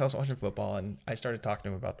was at his house watching football, and I started talking to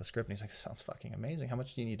him about the script, and he's like, "This sounds fucking amazing. How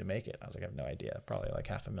much do you need to make it?" I was like, "I have no idea. Probably like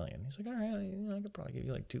 $500,000. He's like, "All right, you know, I could probably give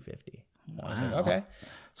you like $250,000. I was like, Wow. okay.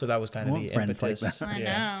 So that was kind of I the want friends like impetus. that. I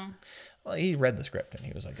Yeah. know. Well, he read the script and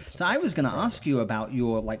he was like, it's So I was going to ask you about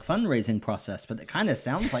your like fundraising process, but it kind of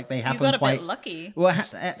sounds like they You happen got a quite. bit lucky. Well,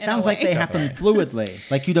 it sounds like way. they happen fluidly.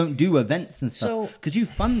 Like you don't do events and So- stuff because you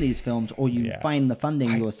fund these films or you Yeah. find the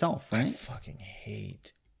funding I- yourself, I right? fucking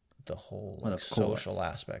hate the whole Well, like, of course. social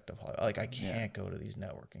aspect of Hollywood. Like I can't go to these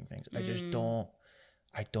networking things. I just don't.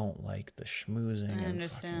 I don't like the schmoozing and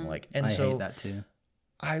understand. fucking like. And I so hate that too.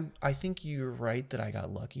 I think you're right that I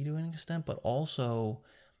got lucky to an extent, but also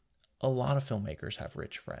a lot of filmmakers have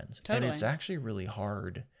rich friends. Totally. And it's actually really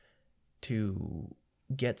hard to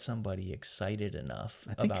get somebody excited enough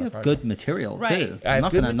I think about you a have project. good material Right. too. I I'm have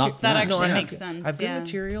not good going to knock That that. actually I have makes good- sense, I have good yeah.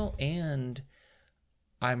 material, and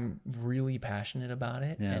I'm really passionate about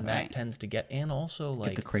it, Yeah. and that Right. tends to get. And also, Get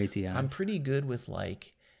like, the crazy eyes. I'm pretty good with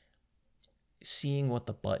like seeing what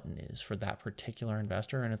the button is for that particular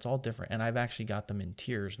investor, and it's all different. And I've actually got them in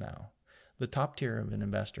tiers now. The top tier of an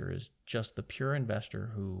investor is just the pure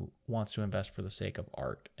investor who wants to invest for the sake of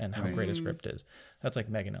art and how Right. great a script is. That's like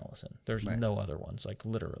Megan Ellison. There's Right. no other ones, like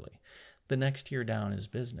literally. the next tier down is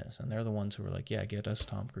business, and they're the ones who are like, yeah, get us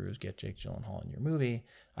Tom Cruise, get Jake Gyllenhaal in your movie.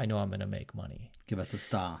 I know I'm going to make money. Give us a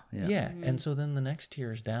star. Yeah. Yeah. And so then the next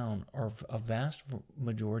tiers down are a vast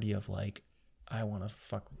majority of like, I want to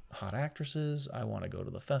fuck hot actresses. I want to go to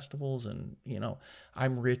the festivals, and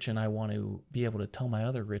I'm rich and I want to be able to tell my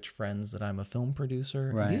other rich friends that I'm a film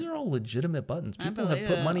producer. Right. These are all legitimate buttons. People have believe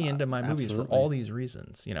put it. money into my movies for Absolutely. all these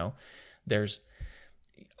reasons.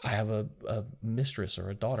 I have a mistress or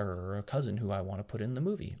a daughter or a cousin who I want to put in the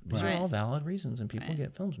movie. These Right. are all valid reasons, and people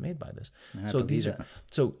get films made by this. I So these believe are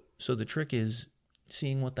so the trick is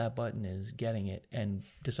seeing what that button is, getting it, and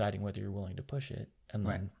deciding whether you're willing to push it, and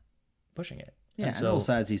then pushing it. Yeah, and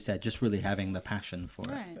also, as you said, just really having the passion for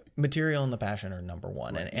it. Right. Material and the passion are number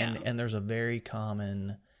one. Right. And there's a very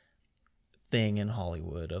common thing in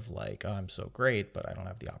Hollywood of like, oh, I'm so great, but I don't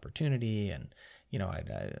have the opportunity. And,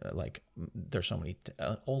 I like, there's so many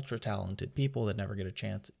ultra talented people that never get a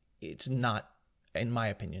chance. It's not, in my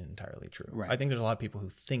opinion, entirely true. Right. I think there's a lot of people who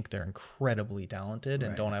think they're incredibly talented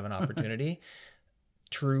and don't have an opportunity.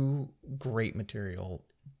 True, great material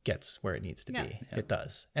gets where it needs to be. It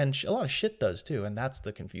does. And a lot of shit does too. And that's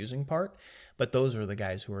the confusing part. But those are the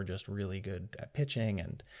guys who are just really good at pitching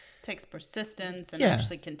and Takes persistence and Yeah.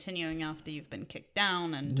 actually continuing after you've been kicked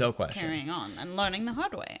down and No just question. carrying on and learning the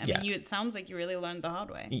hard way. I Yeah. mean, it sounds like you really learned the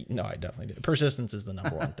hard way. No, I definitely do. Persistence is the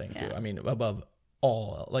number one thing too. Yeah. I mean, above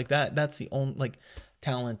all, like that's the only, like,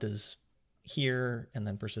 talent is here and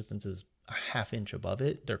then persistence is a half inch above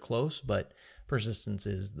it. They're close, but persistence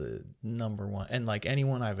is the number one. And like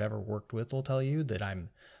anyone I've ever worked with will tell you that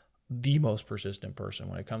I'm the most persistent person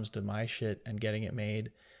when it comes to my shit and getting it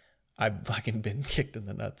made. I've fucking been kicked in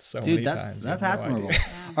the nuts so many times. That's You have no admirable. idea.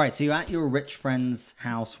 All right, so you're at your rich friend's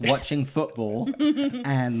house watching football,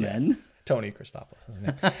 and then Tony Christopoulos,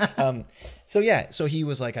 isn't it? So he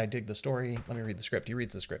was like, I dig the story. Let me read the script. He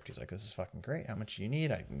reads the script. He's like, this is fucking great. How much do you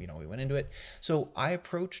need? We went into it. So I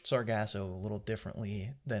approached Sargasso a little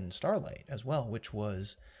differently than Starlight as well, which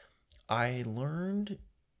was I learned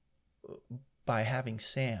by having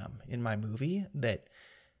Sam in my movie that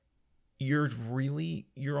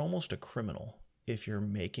you're almost a criminal if you're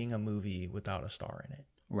making a movie without a star in it.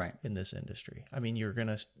 right, In this industry, I mean, you're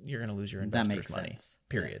gonna lose your that investors' makes money. sense.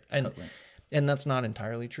 Period. Yeah, and totally. and that's not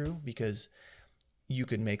entirely true because you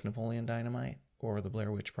could make Napoleon Dynamite or the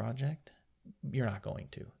Blair Witch Project. You're not going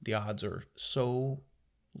to. The odds are so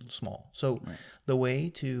small. So the way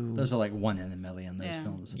to Those are like 1 in a million. Those Yeah.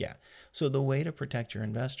 films. yeah. So the way to protect your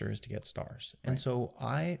investor is to get stars. And so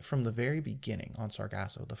from the very beginning on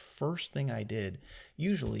Sargasso, the first thing I did,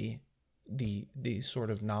 usually the sort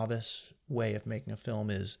of novice way of making a film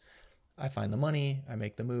is I find the money, I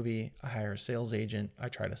make the movie, I hire a sales agent, I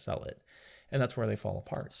try to sell it. And that's where they fall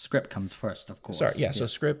apart. Script comes first, of course. Sorry, yeah. So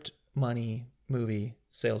script, money, movie,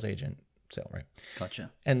 sales agent, sale, right?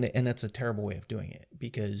 Gotcha. And that's a terrible way of doing it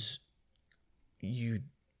because you're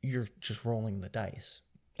just rolling the dice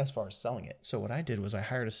as far as selling it. So what I did was I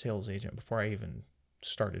hired a sales agent before I even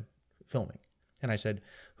started filming. And I said,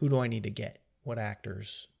 who do I need to get? What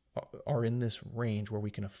actors are in this range where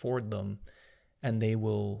we can afford them and they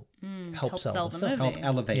will help sell the film. movie. Help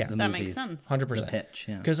elevate Yeah. the That movie. makes sense. 100%. The pitch,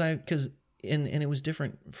 yeah. And it was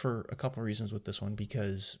different for a couple of reasons with this one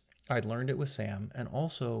because I'd learned it with Sam, and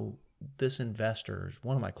also this investor is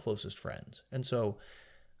one of my closest friends. And so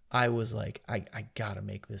I was like, I gotta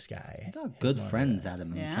make this guy. You've got good friends,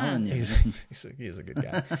 Adam. I'm Yeah. telling you. He is a good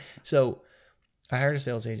guy. So I hired a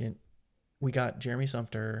sales agent. We got Jeremy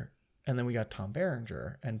Sumpter, and then we got Tom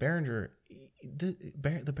Berenger. And Berenger,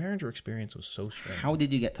 the Berenger experience was so strange. How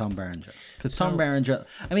did you get Tom Berenger? Because Tom Berenger,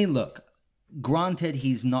 I mean, look, granted,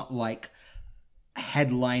 he's not like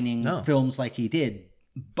headlining films like he did,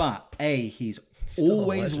 but he's Still a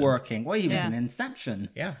always legend. working. Well, he was Yeah. in Inception.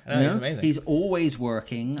 Yeah, you he's know? amazing. He's always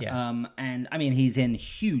working. Yeah. And I mean, he's in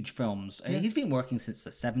huge films. He's been working since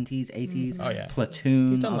the 70s, 80s. Oh, yeah. Platoon,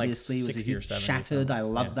 He's done, like, obviously, was a 60 or huge 70 Shattered. I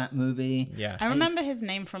films. love Yeah. that movie. Yeah. I remember his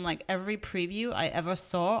name from like every preview I ever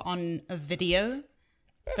saw on a video.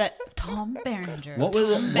 That Tom Berenger. What were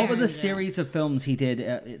Berenger. the series of films he did?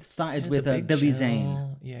 It started with The Big Billy Chill.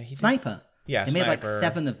 Zane. Yeah, he did. Sniper. Yeah, He made like Sniper.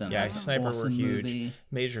 7 of them. Yeah, It's an Sniper awesome were huge. movie.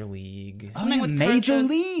 Major League. Oh, Something yeah, with Major Curtis-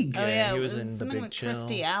 League. Oh yeah, he it was was in The something Big with Chill.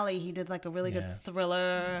 Kirstie Alley. He did like a really good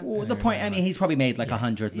thriller. Well, the point, I mean, he's probably made like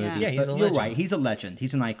 100 Yeah. movies. Yeah, he's but a you're legend. right. He's a legend.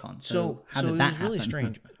 He's an icon. So how did it that was really happen?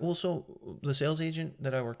 strange. Well, so the sales agent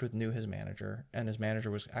that I worked with knew his manager, and his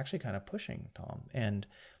manager was actually kind of pushing Tom. And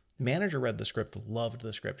the manager read the script, loved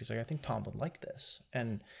the script. He's like, I think Tom would like this.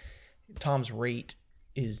 And Tom's rate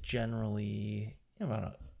is generally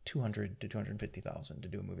about 200 to 250,000 to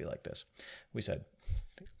do a movie like this. We said,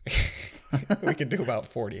 we can do about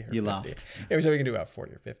 40 or 50. You laughed. Yeah, we said we can do about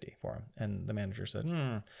 40 or 50 for him. And the manager said,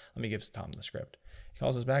 let me give Tom the script. He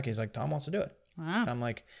calls us back. He's like, Tom wants to do it. Wow. I'm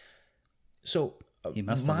like, so He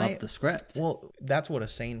must have loved the script. well, that's what a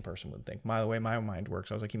sane person would think. By the way, my mind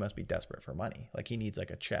works. I was like, he must be desperate for money. Like he needs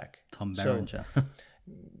like a check. Tom Berenger.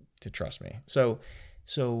 To trust me. So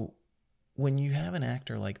when you have an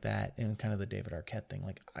actor like that and kind of the David Arquette thing,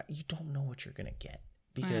 like you don't know what you're going to get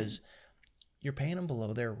because you're paying them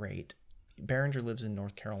below their rate. Berenger lives in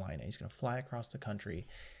North Carolina. He's going to fly across the country.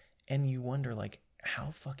 And you wonder, like, how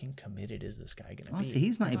fucking committed is this guy going to be? See,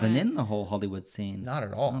 he's not even in the whole Hollywood scene. Not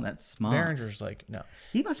at all. Oh, that's smart. Berenger's like, no.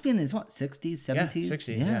 He must be in his, 60s, 70s? Yeah,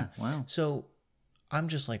 60s, Yeah, wow. So I'm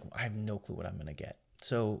just like, I have no clue what I'm going to get.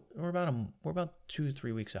 So we're about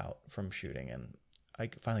 2-3 weeks out from shooting, and I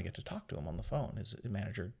finally get to talk to him on the phone. His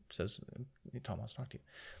manager says, Tom wants to talk to you.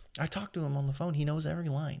 I talked to him on the phone. He knows every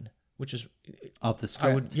line, which is Of the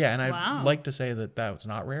script. I'd like to say that was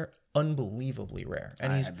not rare, unbelievably rare.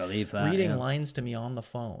 And he's I believe that, reading yeah. lines to me on the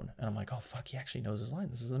phone, and I'm like, oh fuck, he actually knows his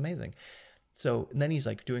lines. This is amazing. So and then he's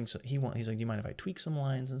like he's like, do you mind if I tweak some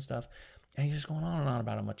lines and stuff? And he's just going on and on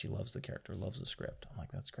about how much he loves the character, loves the script. I'm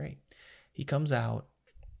like, that's great. He comes out,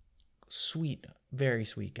 sweet, very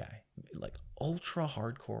sweet guy, like ultra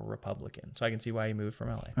hardcore Republican. So I can see why he moved from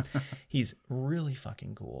LA. He's really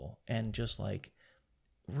fucking cool and just like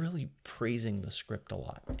really praising the script a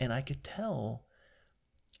lot. And I could tell.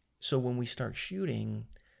 So when we start shooting,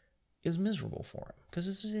 it was miserable for him because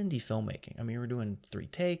this is indie filmmaking. I mean, we're doing 3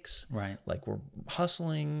 takes. Right. Like we're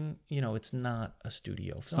hustling. You know, it's not a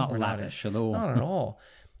studio film. It's not lavish at all. Not at all.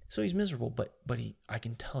 So he's miserable, but I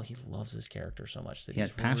can tell he loves his character so much that He he's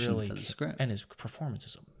had passion really for the script. and his performance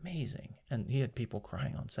is amazing. And he had people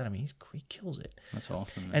crying on set. I mean, he kills it. That's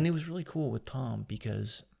awesome. Man. And it was really cool with Tom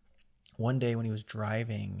because one day when he was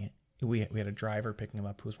driving, we had a driver picking him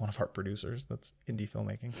up who was one of our producers. That's indie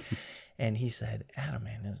filmmaking. And he said, Adam,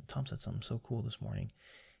 man, Tom said something so cool this morning.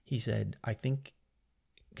 He said, I think,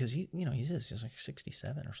 because he's like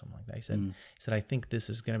 67 or something like that. He said, I think this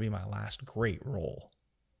is going to be my last great role.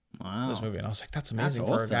 Wow. This movie. And I was like, that's amazing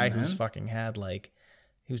for awesome, a guy man. who's fucking had like,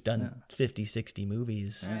 who's done 50, 60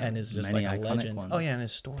 movies and is just Many like a iconic legend. ones. Oh yeah. And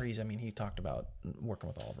his stories, I mean, he talked about working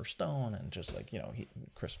with Oliver Stone and just like,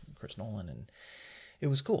 Chris Nolan, and it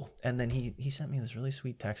was cool. And then he sent me this really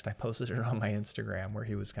sweet text. I posted it on my Instagram where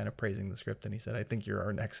he was kind of praising the script, and he said, I think you're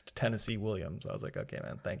our next Tennessee Williams. I was like, okay,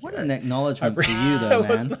 man, thank you. What an acknowledgement to you, though, That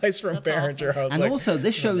man. was nice from That's Berenger. awesome. I was And like, also,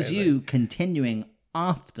 this shows amazing. you continuing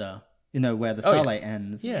after, where the Starlight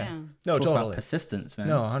ends. Yeah. Yeah. No, Talk about totally. persistence, man.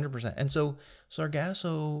 No, 100%. And so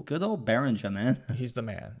Sargasso, Good old Berenger, man. he's the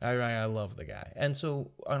man. I love the guy. And so,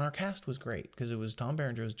 and our cast was great because it was Tom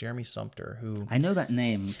Berenger, it was Jeremy Sumpter, who. I know that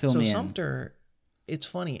name. Fill So me in. Sumpter, it's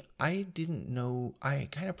funny. I didn't know. I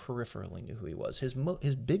kind of peripherally knew who he was. His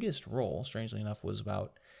biggest role, strangely enough, was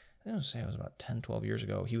about. I don't say it was about 10, 12 years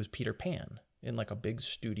ago. He was Peter Pan in like a big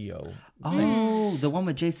studio thing. Oh, the one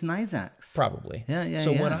with Jason Isaacs. Probably. Yeah.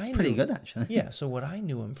 So yeah. what It's I pretty knew- good, actually. Yeah. So what I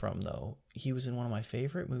knew him from, though, he was in one of my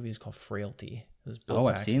favorite movies called Frailty. This is Bill Oh,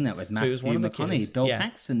 I've Paxton. seen that with So Matthew he was one of the McConaughey. kids. Bill Yeah.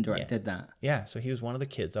 Paxton directed that. Yeah. So he was one of the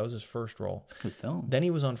kids. That was his first role. Good film. Then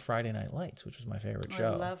he was on Friday Night Lights, which was my favorite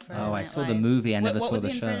show. I love Friday Oh, I Night saw the Lights. movie. I never what saw was the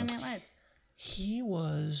he in show. Friday Night Lights? He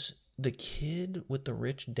was the kid with the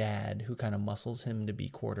rich dad who kind of muscles him to be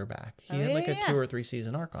quarterback. He had like a 2 or 3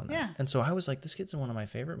 season arc on that. Yeah. And so I was like, this kid's in one of my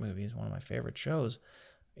favorite movies, one of my favorite shows.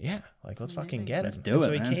 Yeah, like let's fucking amazing. get him. Let's do And it,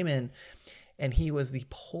 So he man. came in and he was the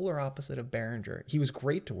polar opposite of Berenger. He was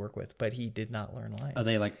great to work with, but he did not learn lines. Are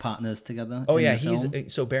they like partners together? Oh in yeah, the film?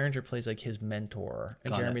 so Berenger plays like his mentor,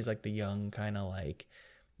 and Got it. Jeremy's like the young kind of like,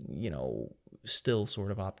 still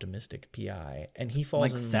sort of optimistic PI, and he falls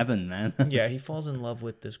like in 7, man. yeah, he falls in love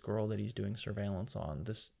with this girl that he's doing surveillance on,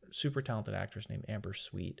 this super talented actress named Amber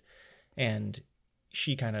Sweet, and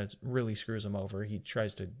she kind of really screws him over. He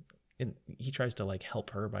tries to like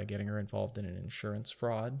help her by getting her involved in an insurance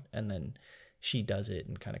fraud, and then she does it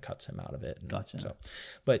and kind of cuts him out of it. And Gotcha. So,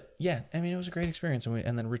 but yeah, I mean, it was a great experience.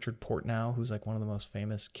 And then Richard Portnow, who's like one of the most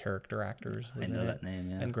famous character actors, was I know in that it.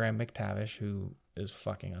 name, yeah. And Graham McTavish, who is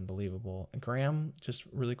fucking unbelievable. And Graham, just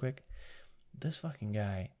really quick, this fucking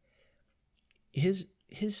guy, his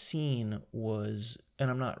scene was,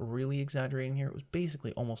 and I'm not really exaggerating here, it was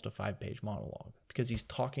basically almost a 5-page monologue because he's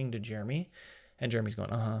talking to Jeremy, and Jeremy's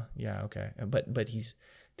going, yeah, okay, but he's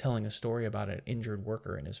telling a story about an injured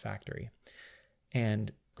worker in his factory,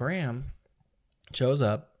 and Graham shows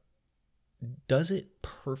up, does it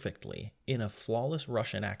perfectly in a flawless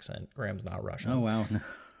Russian accent. Graham's not Russian. Oh, wow.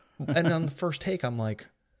 And on the first take, I'm like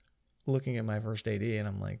looking at my first AD, and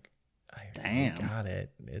I'm like, Damn. got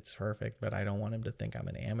it. It's perfect, but I don't want him to think I'm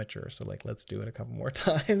an amateur. So like, let's do it a couple more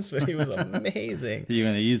times. But he was amazing. You're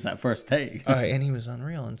going to use that first take. And he was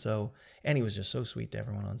unreal. And he was just so sweet to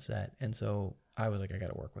everyone on set. And so I was like, I got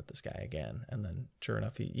to work with this guy again. And then sure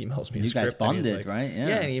enough, he emails me a You script. guys bonded, like, right?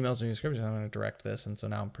 Yeah. And he emails me a script. I'm going to direct this. And so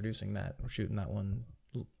now I'm producing that. We're shooting that one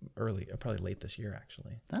early, probably late this year,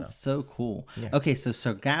 actually. That's so cool. Yeah. Okay, so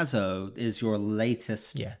Sargasso is your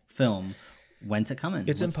latest film. When's it coming?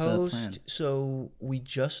 It's in What's the plan? post. So we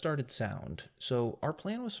just started sound. So our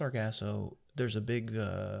plan with Sargasso, there's a big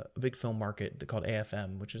film market called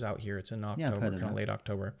AFM, which is out here. It's in October, kind of late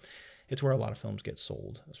October. It's where a lot of films get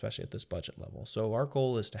sold, especially at this budget level. So our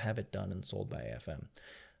goal is to have it done and sold by AFM.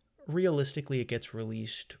 Realistically, it gets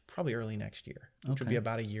released probably early next year, which would be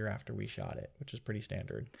about a year after we shot it, which is pretty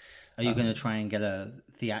standard. Are you going to try and get a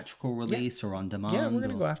theatrical release or on demand? Yeah, we're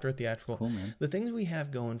going to go after a theatrical. Cool, man. The things we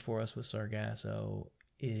have going for us with Sargasso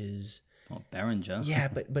is... Well, Berenger. Yeah,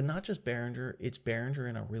 but not just Berenger. It's Berenger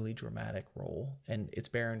in a really dramatic role. And it's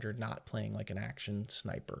Berenger not playing like an action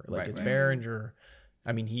sniper. Like it's Berenger...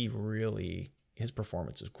 I mean, his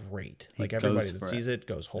performance is great. Like everybody that sees it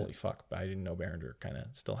goes, holy fuck. But I didn't know Berenger kind of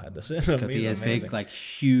still had this in him. Could be his big, like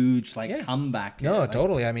huge, like comeback. No, like,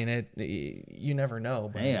 totally. I mean, you never know.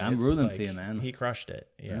 But hey, I'm rooting for you, man. He crushed it.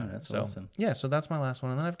 Yeah, that's awesome. Yeah, so that's my last one.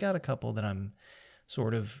 And then I've got a couple that I'm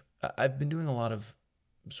I've been doing a lot of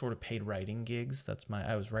sort of paid writing gigs.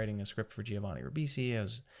 I was writing a script for Giovanni Ribisi. I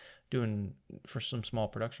was doing for some small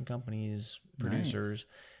production companies, producers.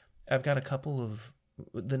 Nice. I've got a couple of...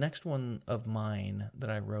 The next one of mine that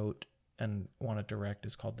I wrote and want to direct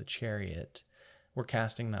is called The Chariot. We're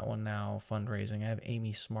casting that one now, fundraising. I have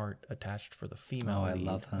Amy Smart attached for the female lead.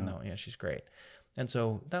 I love her. Yeah, she's great. And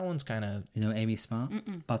so that one's kind of... You know Amy Smart?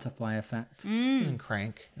 Butterfly Effect? And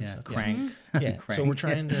Crank. And yeah, stuff. Crank. Yeah, Crank. So we're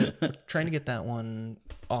trying to get that one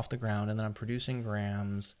off the ground, and then I'm producing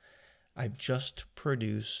Grams. I've just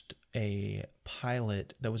produced a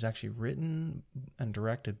pilot that was actually written and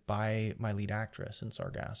directed by my lead actress in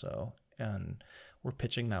Sargasso, and we're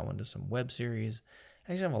pitching that one to some web series.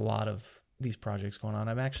 I actually have a lot of these projects going on.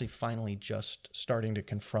 I'm actually finally just starting to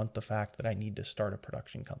confront the fact that I need to start a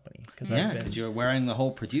production company. Because you're wearing the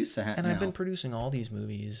whole producer hat and now. I've been producing all these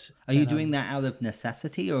movies. Are you doing that out of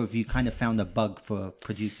necessity, or have you kind of found a bug for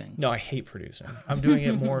producing? No, I hate producing. I'm doing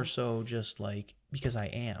it more so just like because I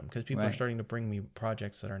am. Because people are starting to bring me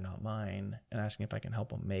projects that are not mine and asking if I can help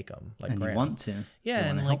them make them. Like, and you want to. Yeah,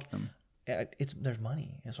 and like help them. There's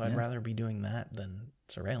money. And so I'd rather be doing that than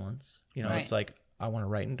surveillance. You know, it's like I want to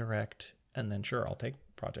write and direct. And then, sure, I'll take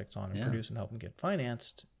projects on and produce and help them get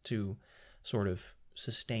financed to sort of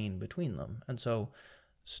sustain between them. And so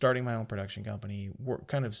starting my own production company, we're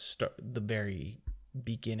kind of the very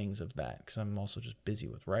beginnings of that, because I'm also just busy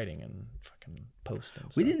with writing and fucking posting.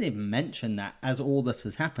 We didn't even mention that as all this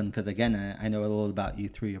has happened, because, again, I know a little about you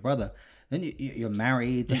through your brother. Then you're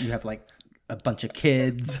married, then you have, like, a bunch of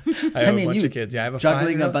kids. I have a bunch of kids. Yeah, I have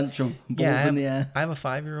juggling a bunch of balls in the air. I have a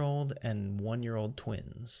 5-year-old and 1-year-old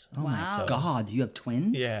twins. Oh my God, you have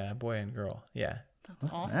twins? Yeah, boy and girl. Yeah,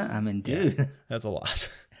 that's awesome. I mean, dude, that's a lot.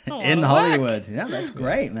 In Hollywood. Yeah, that's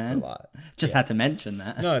great, man. That's a lot. Just had to mention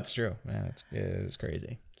that. No, it's true, man. It's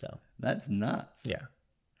crazy. So that's nuts.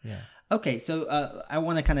 Yeah. Okay, so I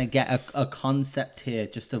want to kind of get a concept here,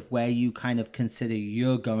 just of where you kind of consider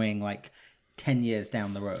you're going, like 10 years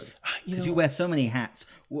down the road, because you wear so many hats.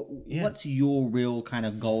 What's your real kind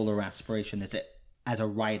of goal or aspiration? Is it as a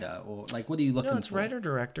writer, or like what are you looking for? No, it's writer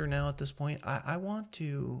director now at this point. I want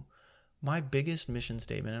to, my biggest mission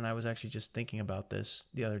statement, and I was actually just thinking about this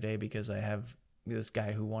the other day because I have this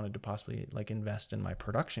guy who wanted to possibly like invest in my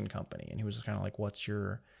production company, and he was kind of like, what's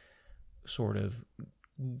your sort of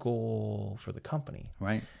goal for the company?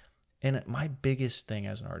 Right. And my biggest thing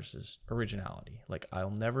as an artist is originality. Like, I'll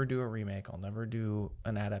never do a remake. I'll never do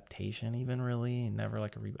an adaptation, even really. Never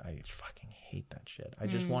like I fucking hate that shit. I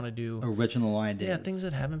just want to do original ideas. Yeah, things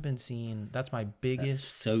that haven't been seen. That's my biggest. That's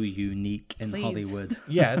so unique in Hollywood.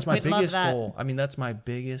 Yeah, it's my biggest goal. I mean, that's my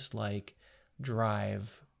biggest like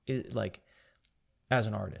drive. Like, as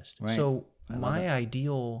an artist. Right. So my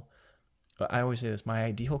ideal. I always say this. My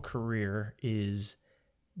ideal career is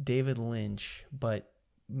David Lynch, but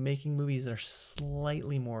making movies that are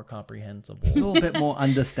slightly more comprehensible, a little bit more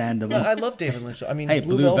understandable. I love David Lynch. I mean, hey,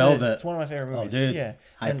 Blue Velvet. It's one of my favorite movies. Oh, dude. Yeah,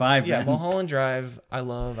 high five. Yeah, man. Mulholland Drive. I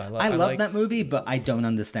love that movie, but I don't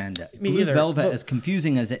understand it. Me Blue either. Velvet, as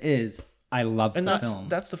confusing as it is, I love the film.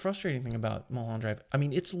 That's the frustrating thing about Mulholland Drive. I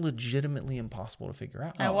mean, it's legitimately impossible to figure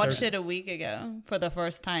out. I watched it a week ago for the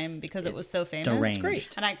first time because it was so famous. Deranged. It's great.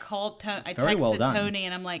 And I called Tony. I very texted well done. Tony,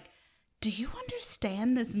 and I'm like, do you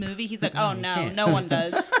understand this movie? He's like, oh, no, can't. no one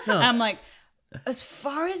does. And I'm like, as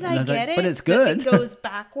far as I was like, get it, but it's good. It goes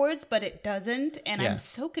backwards, but it doesn't. And Yeah. I'm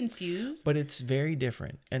so confused. But it's very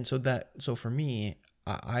different. And so for me,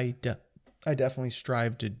 I definitely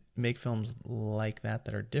strive to make films like that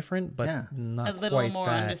are different, but Yeah. not A little quite more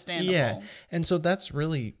that. understandable. Yeah. And so that's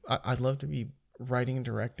really, I'd love to be writing and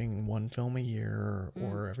directing one film a year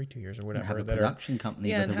or every 2 years or whatever. Have a that production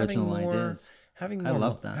company and with original ideas. Having I more,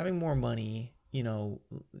 love that. Having more money,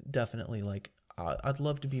 definitely like, I'd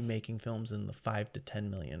love to be making films in the 5 to 10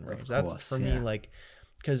 million range. That's course, for me, like,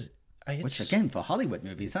 because Which again, for Hollywood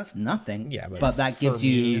movies, that's nothing. Yeah, but that for gives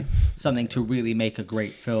you me- something to really make a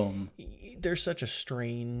great film. there's such a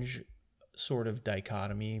strange sort of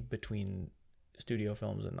dichotomy between studio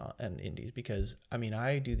films and indies, because I mean,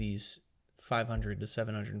 I do these $500,000 to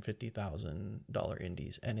 $750,000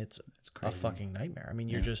 indies, and it's a crazy. fucking nightmare. I mean,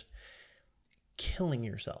 you're just killing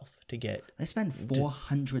yourself to get. They spend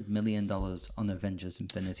 $400 million on Avengers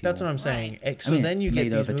Infinity That's War. what I'm saying. Right. So I mean, then you get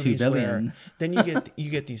made these over $2 movies where billion. then you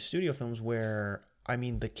get these studio films where, I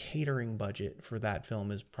mean, the catering budget for that film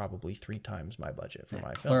is probably 3 times my budget for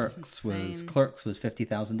my film. Clerks insane. was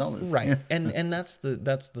 $50,000. Right. And that's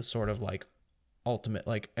the sort of like ultimate,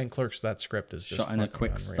 like, and Clerks, that script is just Shot in a fucking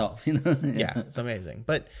quick unreal. stop, you know. Yeah, it's amazing.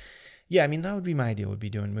 But yeah, I mean, that would be my ideal, would be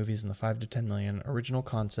doing movies in the 5 to 10 million, original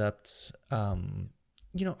concepts.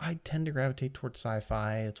 I tend to gravitate towards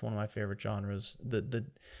sci-fi. It's one of my favorite genres. The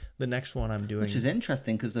next one I'm doing, Which is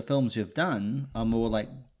interesting because the films you've done are more like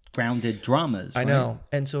grounded dramas. I right? know.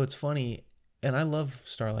 And so it's funny, and I love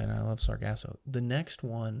Starlight and I love Sargasso. The next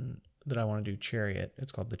one that I want to do, Chariot,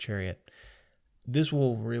 it's called The Chariot. This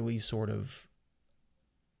will really sort of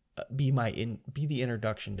be the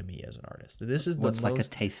introduction to me as an artist. This is What's like a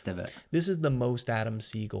taste of it? This is the most Adam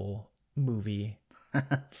Sigal movie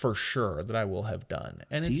for sure that I will have done.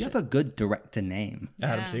 And So it's you have a good director name.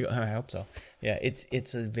 Adam Yeah. Sigal. I hope so. Yeah,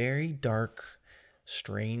 it's a very dark,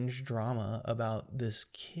 strange drama about this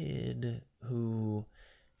kid who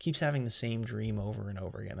keeps having the same dream over and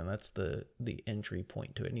over again, and that's the entry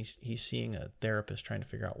point to it. And he's seeing a therapist trying to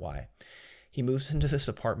figure out why. He moves into this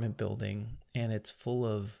apartment building, and it's full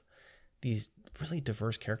of these really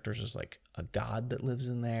diverse characters. There's like a god that lives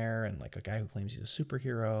in there, and like a guy who claims he's a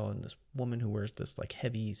superhero, and this woman who wears this like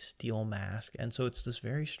heavy steel mask. And so it's this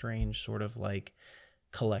very strange sort of like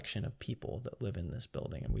collection of people that live in this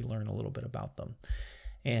building, and we learn a little bit about them.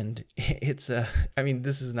 And it's I mean,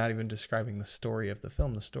 this is not even describing the story of the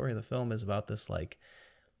film. The story of the film is about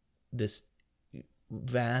this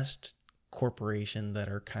vast corporation that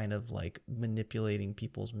are kind of like manipulating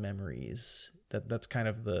people's memories. That's kind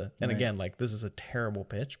of and again, like, this is a terrible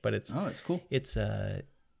pitch, but it's cool. it's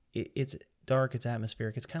dark, it's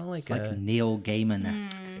atmospheric, it's kind of like, It's like Neil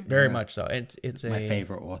Gaiman-esque. very much so. It's My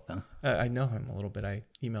favorite author. I know him a little bit. I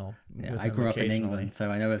email with I him grew up in occasionally. England, so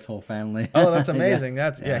I know his whole family. Oh, that's amazing.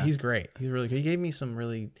 Yeah. That's he's great. He's really good.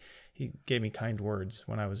 He gave me kind words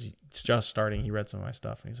when I was just starting. He read some of my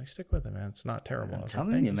stuff, and he's like, "Stick with it, man. It's not terrible." I I'm was like,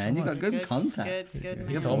 telling "Thank you, man, so you much." got good contacts. Good You're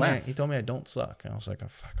He man. told me. blessed. He told me I don't suck. And I was like, "Oh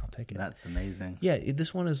fuck, I'll take it." That's amazing. Yeah,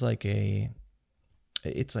 this one is like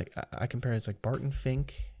it's like, I compare it, it's like Barton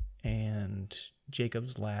Fink and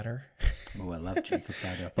Jacob's Ladder. Oh, I love Jacob's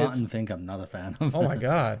Ladder. Barton Fink, I'm not a fan of. Oh my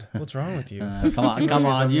god, what's wrong with you? That Come on, fucking come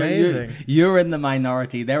movie is on. amazing. You're in the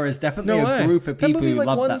minority. There is definitely No a way. group of That people movie who like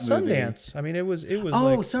love won that movie. Sundance. I mean, it was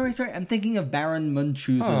Oh, like, sorry. I'm thinking of Baron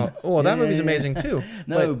Munchausen. oh, that movie's Yeah. amazing too.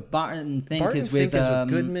 No, But Barton Fink Barton is with, Fink is with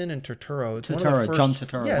Goodman and Turturro. It's one of the Turturro, first, John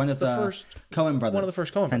Turturro, Yeah, one it's of the the first Coen brothers. One of the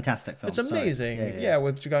first Coen. Fantastic film. It's sorry. amazing. Yeah,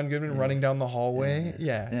 with John Goodman running down the hallway.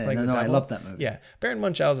 Yeah, Yeah, like no, the I devil. love that movie. Yeah, Baron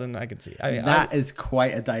Munchausen, I could see. That is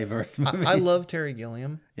quite a diverse movie. I love Terry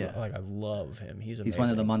Gilliam. Yeah. Like, I love him. He's amazing. He's one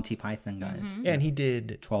of the Monty Python guys. Yeah, and he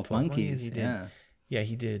did 12 Monkeys. Monkeys. He did. Yeah. Yeah,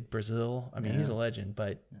 he did Brazil. I mean, he's a legend.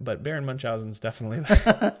 But Baron Munchausen's definitely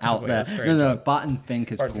Out way there. strange No, one. Barton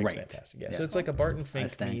Fink is Barton Fink's great. fantastic. Yeah. So it's like a Barton I Fink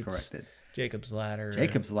stand meets corrected. Jacob's Ladder.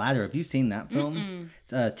 Jacob's Ladder. Have you seen that film?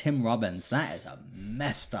 It's, Tim Robbins. That is a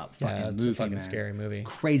messed up fucking Yeah, it's movie, a fucking man. scary movie.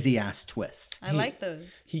 Crazy ass twist. I like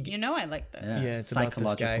those. I like those. Yeah. Yeah, it's about this guy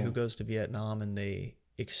Psychological. who goes to Vietnam and they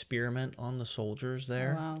experiment on the soldiers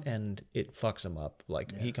there, Oh, wow. and it fucks him up.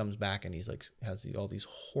 Like, he comes back and he's like has all these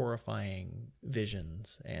horrifying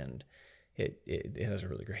visions, and it has a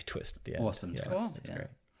really great twist at the end. Awesome Yeah, twist. It's Yeah. great.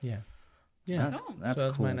 Yeah, yeah. That's So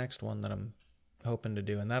that's cool. my next one that I'm hoping to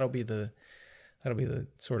do, and that'll be the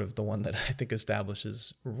sort of the one that I think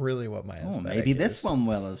establishes really what my Oh, aesthetic maybe this is. one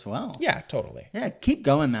will as well. Yeah, totally. Yeah, keep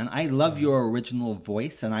going, man. I love your original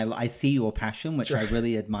voice, and I see your passion, which I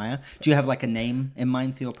really admire. Do you have like a name in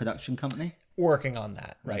mind for your production company? Working on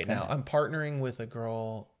that right Okay. now. I'm partnering with a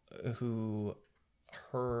girl who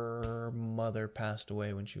her mother passed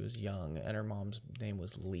away when she was young, and her mom's name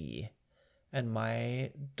was Lee. And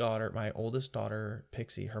my oldest daughter,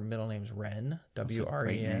 Pixie, her middle name's Ren,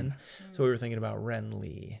 W-R-E-N. So we were thinking about Ren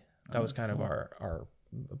Lee. That was kind of our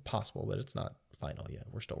possible, but it's not final yet.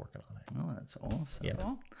 We're still working on it. Oh, that's awesome. Yeah.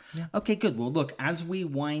 Cool. Yeah. Okay, good. Well, look, as we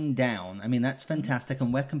wind down, I mean, that's fantastic.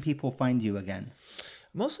 And where can people find you again?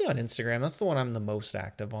 Mostly on Instagram. That's the one I'm the most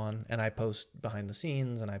active on. And I post behind the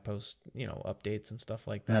scenes and I post, updates and stuff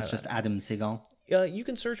like that. And that's just Adam Sigal. You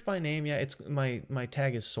can search by name. Yeah, it's my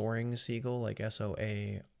tag is Soaring Sigal, like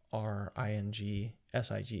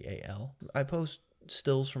SOARINGSIGAL. I post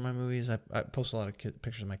stills from my movies. I post a lot of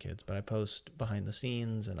pictures of my kids, but I post behind the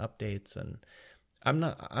scenes and updates. And I'm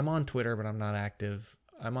on Twitter, but I'm not active.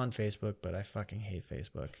 I'm on Facebook, but I fucking hate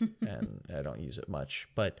Facebook and I don't use it much.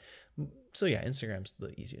 But so yeah, Instagram's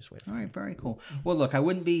the easiest way to find All right, very cool. Well, look, I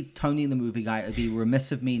wouldn't be Tony the Movie Guy. It would be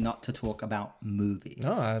remiss of me not to talk about movies.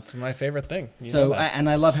 No, that's my favorite thing. So, and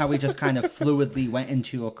I love how we just kind of fluidly went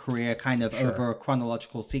into your career kind of over a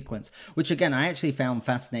chronological sequence, which again, I actually found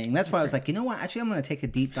fascinating. That's why I was like, you know what? Actually, I'm going to take a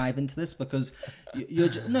deep dive into this because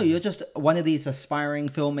you're just one of these aspiring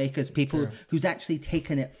filmmakers, people who's actually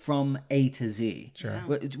taken it from A to Z. Sure.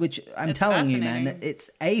 Which I'm telling you, man, it's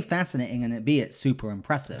A, fascinating, and B, it's super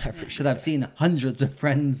impressive. Because I've seen hundreds of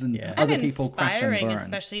friends and other people crash and burn.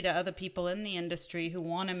 Especially to other people in the industry who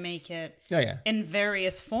want to make it in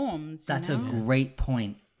various forms. That's a great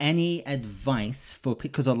point. Any advice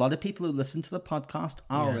because a lot of people who listen to the podcast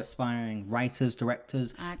are aspiring writers,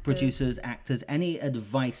 directors, producers, actors. Any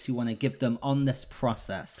advice you want to give them on this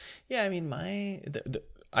process? Yeah, I mean,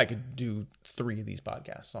 I could do 3 of these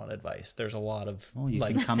podcasts on advice. There's a lot of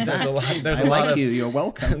You're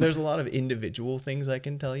welcome. There's a lot of individual things I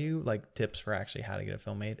can tell you, like tips for actually how to get a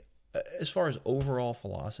film made. As far as overall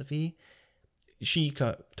philosophy, she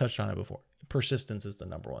touched on it before. Persistence is the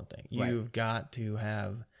number one thing. You've got to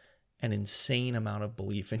have an insane amount of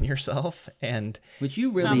belief in yourself, and which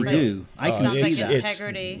you really do. I can see that.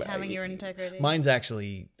 Integrity, having your integrity. Mine's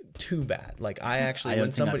actually too bad. Like I actually,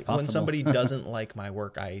 when somebody doesn't like my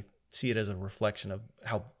work, I see it as a reflection of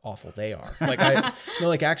how awful they are. Like I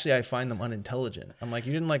find them unintelligent. I'm like,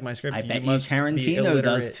 you didn't like my script. I bet you Tarantino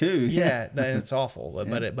does too. Yeah, it's awful.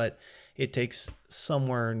 But it takes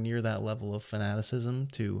somewhere near that level of fanaticism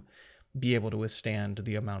to be able to withstand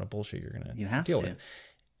the amount of bullshit you're gonna deal with.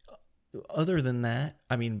 Other than that,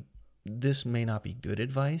 I mean, this may not be good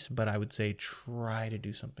advice, but I would say try to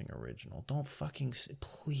do something original. Don't fucking see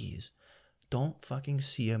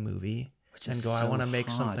a movie and go, I want to make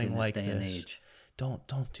something like this. Don't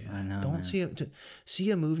do that. Don't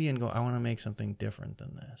see a movie and go, I want to make something different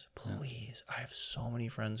than this. Please. I have so many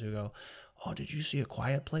friends who go, oh, did you see A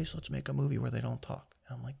Quiet Place? Let's make a movie where they don't talk.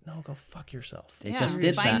 And I'm like, no, go fuck yourself. They just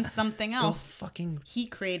did find that. Something else. Go fucking. He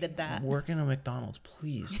created that. Work in a McDonald's,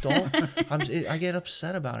 please. Don't. I get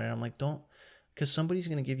upset about it. I'm like, don't, because somebody's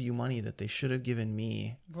going to give you money that they should have given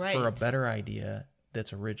me for a better idea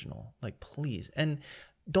that's original. Like, please. And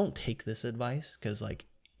don't take this advice because, like,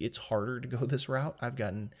 it's harder to go this route. I've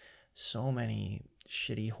gotten so many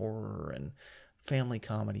shitty horror and family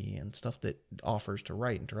comedy and stuff that offers to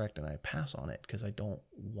write and direct, and I pass on it because I don't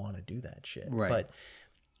want to do that shit. Right. But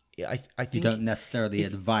I think you don't necessarily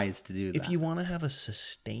advise to do that. If you want to have a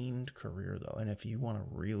sustained career, though, and if you want to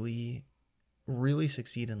really, really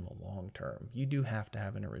succeed in the long term, you do have to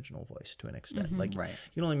have an original voice to an extent. Mm-hmm. Like, you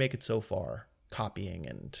can only make it so far copying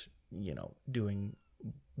and, doing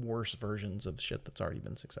worse versions of shit that's already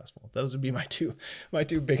been successful. Those would be my two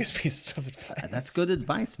biggest pieces of advice. That's good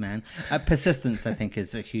advice, man. Persistence, I think,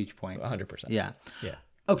 is a huge point. 100%. Yeah.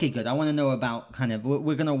 Okay, good. I want to know about kind of,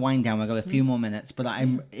 we're going to wind down. We've got a few more minutes, but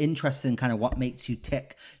I'm interested in kind of what makes you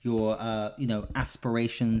tick, your,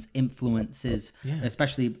 aspirations, influences,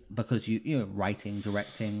 especially because you're writing,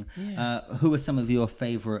 directing. Who are some of your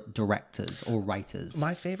favorite directors or writers?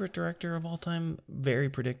 My favorite director of all time, very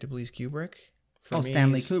predictably, is Kubrick. For me,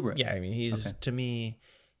 Stanley Kubrick. Yeah, I mean, to me,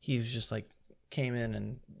 he's just like came in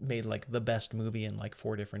and made like the best movie in like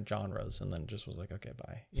 4 different genres, and then just was like, okay,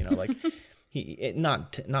 bye. Like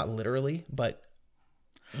not literally, but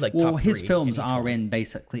like his films are in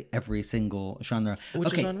basically every single genre,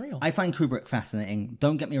 which is unreal. I find Kubrick fascinating.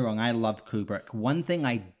 Don't get me wrong, I love Kubrick. One thing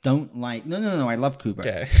I don't like, no, I love Kubrick.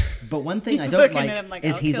 Okay. But one thing I don't like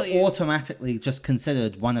is he's automatically just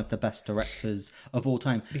considered one of the best directors of all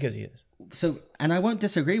time. Because he is. So, and I won't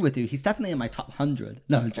disagree with you. He's definitely in my top 100.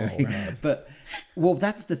 No, I'm joking. But,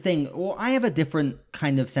 that's the thing. Well, I have a different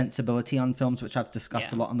kind of sensibility on films, which I've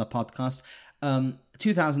discussed a lot on the podcast.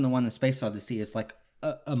 2001: A Space Odyssey is like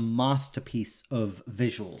a masterpiece of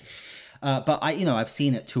visuals. But I've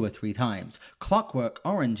seen it 2 or 3 times. Clockwork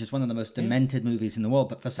Orange is one of the most demented movies in the world,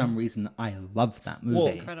 but for some reason I love that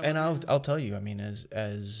movie. Well, and I'll tell you, I mean,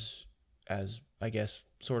 as I guess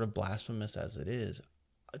sort of blasphemous as it is,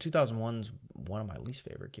 2001's one of my least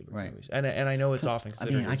favorite Kubrick movies, and I know it's often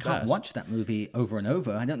considered. I can't watch that movie over and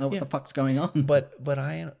over. I don't know what the fuck's going on. But what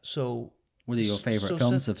are your favorite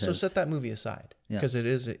films of his? So set that movie aside, because it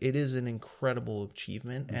is an incredible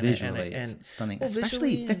achievement. And Visually, it's stunning,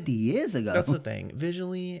 especially 50 years ago. That's the thing,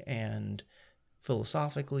 visually and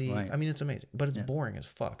philosophically. Right. I mean, it's amazing, but it's boring as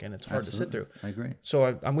fuck, and it's hard to sit through. I agree.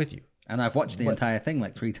 So I'm with you. And I've watched the entire thing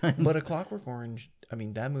like 3 times. But A Clockwork Orange, I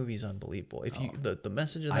mean, that movie's unbelievable. If you the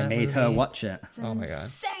message of that movie, I made her watch it. Oh my god,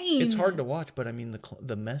 insane! It's hard to watch, but I mean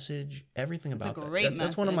the message, everything about that.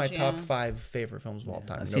 That's one of my top 5 favorite films of all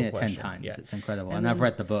time. I've seen it 10 times. Yeah. It's incredible, and I've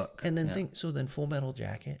read the book. And then then Full Metal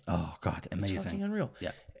Jacket. Oh god, amazing! It's fucking unreal.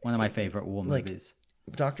 Yeah, one of my favorite war movies.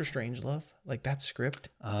 Dr. Strangelove, like that script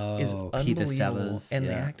Peter is unbelievable, Sellers, and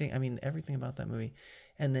the acting. I mean, everything about that movie,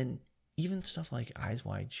 and then even stuff like Eyes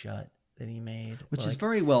Wide Shut that he made, which is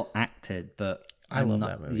very well acted, but I love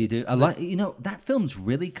that movie. You do. I like. That film's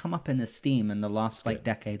really come up in esteem in the last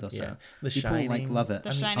decade or so. Yeah. The People Shining, love it.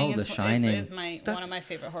 The Shining The Shining is one of my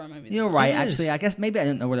favorite horror movies. You're right. Actually, I guess maybe I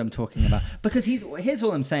don't know what I'm talking about, because here's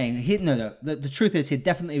all I'm saying. The truth is he'd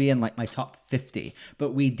definitely be in like my top 50. But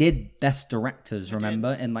we did best directors,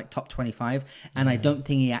 remember, in like top 25, and I don't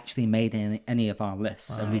think he actually made any of our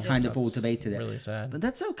lists, and we kind of all debated it. Really sad, but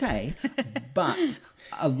that's okay. But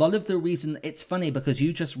a lot of the reason it's funny because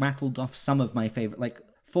you just rattled off some of my favorite, like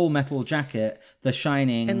Full Metal Jacket, The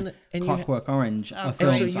Shining, and Clockwork Orange are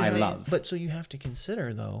films I love. But so you have to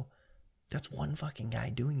consider, though, that's one fucking guy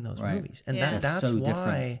doing those movies. And that's so why,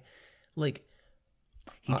 different. Like...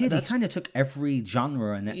 He did. He kind of took every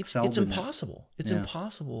genre and excelled It's impossible. It's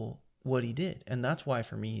impossible what he did. And that's why,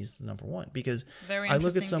 for me, he's the number one. Because I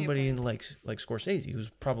look at somebody in like Scorsese, who's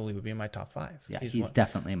probably would be in my top 5. Yeah, he's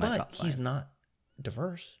definitely in my top 5. But he's not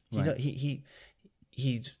diverse. Right.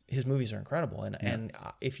 His movies are incredible, and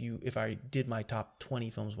if I did my top 20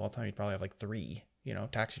 films of all time, you'd probably have like 3.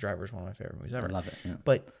 Taxi Driver is one of my favorite movies ever. I love it. Yeah.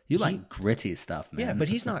 But you like gritty stuff, man. Yeah, but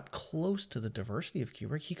he's not close to the diversity of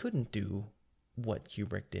Kubrick. He couldn't do what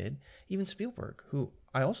Kubrick did. Even Spielberg, who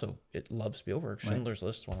I also love Spielberg. Schindler's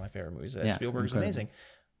List is one of my favorite movies. Spielberg's amazing.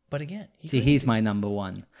 But again, he's my number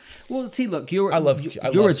one. Well, see, look, you're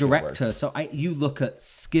a director, so you look at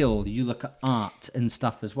skill, you look at art and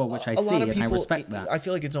stuff as well, which I see, and I respect that. I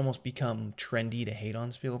feel like it's almost become trendy to hate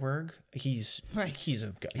on Spielberg. He's a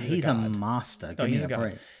master. He's a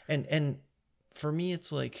god. And for me,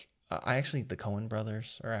 it's like the Coen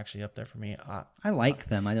brothers are actually up there for me. I like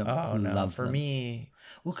them. I don't love them. For me,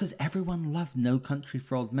 well, because everyone loved No Country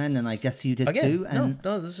for Old Men, and I guess you did too. And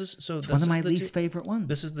this is one of my least favorite ones.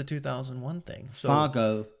 This is the 2001 thing. So,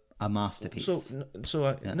 Fargo, a masterpiece. This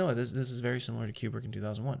is very similar to Kubrick in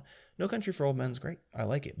 2001. No Country for Old Men's great. I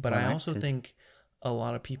like it, but I also think a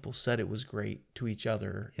lot of people said it was great to each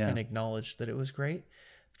other and acknowledged that it was great.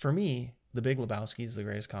 For me, The Big Lebowski is the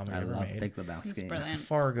greatest comedy ever made. Big Lebowski. It's brilliant.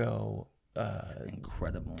 Fargo.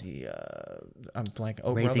 Incredible. I'm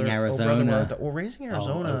blanking. Raising Arizona. Raising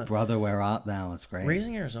Arizona. Oh, Brother, Where Art Thou? It's great.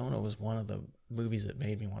 Raising Arizona was one of the movies that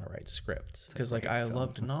made me want to write scripts, because I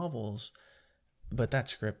loved novels, but that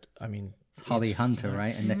script, I mean, it's Holly Hunter,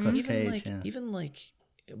 right, and Nicolas Cage. Even like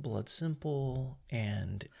Blood Simple,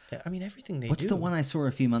 and I mean everything they do. What's the one I saw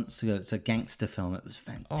a few months ago? It's a gangster film. It was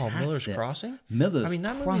fantastic. Oh, Miller's Crossing. I mean,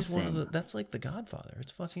 that movie's one of that's like The Godfather.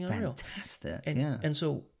 It's fucking unreal. Fantastic. And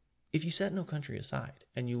so if you set No Country aside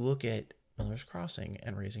and you look at Miller's Crossing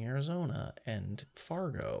and Raising Arizona and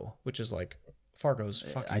Fargo, which is like Fargo's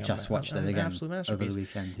fucking. I just watched that again over the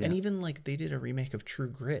weekend. Yeah. And even like they did a remake of True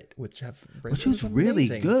Grit with Jeff Bridges, which was really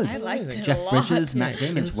good. I liked it Jeff a lot. Bridges, Matt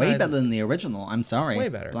Damon. It's way better than the original. I'm sorry. Way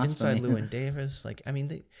better. Blasphemy. Inside Llewyn Davis. Like, I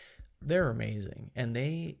mean, they're amazing, and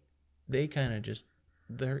they kind of just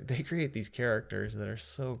they create these characters that are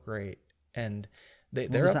so great. And they're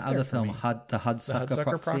what was up that there other for film? me. The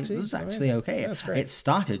Hudsucker Proxy? It was actually Amazing. okay. Yeah, that's great. It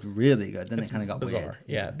started really good, then it kind of got bizarre. weird.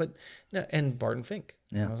 Yeah, but no, and Barton Fink.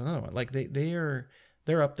 Yeah, that was another one. Like they're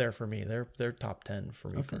up there for me. They're top 10 for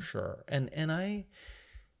me for sure. And I,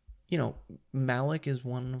 Malick is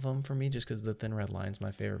one of them for me, just because The Thin Red Line is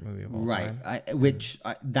my favorite movie of all time.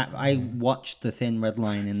 I watched The Thin Red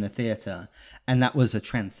Line in the theater, and that was a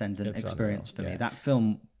transcendent experience for me. That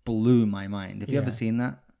film blew my mind. Have you ever seen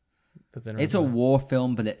that? The Thin It's Red a Line. war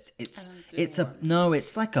film, but it's war.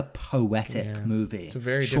 it's like a poetic movie. It's a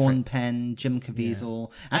very Sean different- Penn, Jim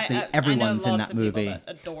Caviezel. Actually, I know everyone's in lots that of people movie. that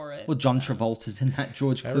adore it. Well, John Travolta's in that,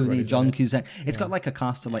 George Clooney, Everybody's John in it. Cusack. It's got like a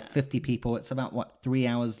cast of like 50 people. It's about 3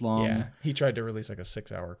 hours long. Yeah, he tried to release like a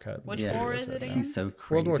 6-hour cut. Which Yeah. war is it again? He's so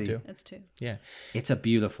crazy. World War II. It's 2. Yeah, It's a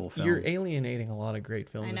beautiful film. you're alienating a lot of great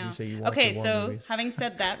films I if know. you say you want Okay, war so movies. having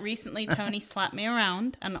said that, recently Tony slapped me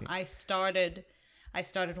around, and I started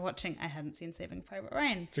watching. I hadn't seen Saving Private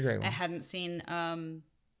Ryan. It's a great one. I hadn't seen.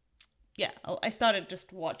 I started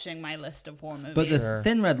just watching my list of war movies. But the Sure.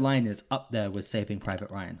 Thin Red Line is up there with Saving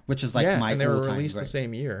Private Ryan, which is like yeah, my and they were all-time released great. the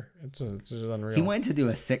same year. It's just unreal. He wanted to do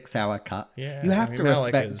a 6-hour cut. Yeah, You have I mean, to Malick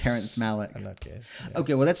respect is Terrence Malick. a nutcase. Yeah.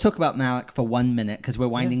 Okay, well, let's talk about Malick for 1 minute because we're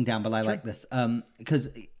winding down, but I like this. Because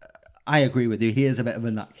I agree with you. He is a bit of a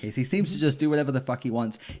nutcase. He seems to just do whatever the fuck he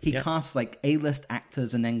wants. He casts like A-list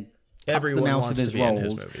actors and then cuts Everyone them out wants of his to be in roles.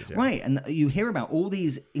 his movies, yeah. Right, and you hear about all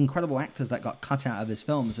these incredible actors that got cut out of his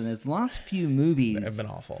films, and his last few movies Have been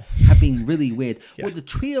awful. have been really weird. Well, The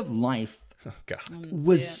Tree of Life Oh, God.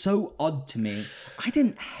 was so odd to me. I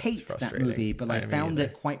didn't hate that frustrating. movie, but I Me found either.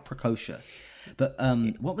 it quite precocious. But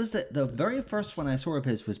what was the very first one I saw of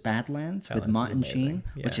his was Badlands with Badlands is Martin amazing. Sheen,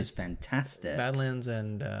 Yeah. which is fantastic. Badlands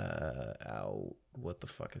and what the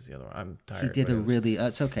fuck is the other one? I'm tired. He did but a it was- really.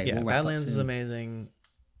 It's okay. Yeah, we'll wrap up Badlands is soon. amazing.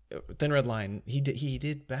 Thin Red Line. He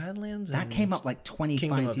did Badlands. That and came up like Kingdom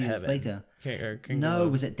 25 of years Heaven. later. Kingdom No,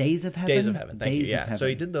 of- was it Days of Heaven? Days of Heaven. Thank you. Days of Yeah. So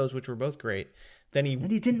he Heaven. did those, which were both great. Then he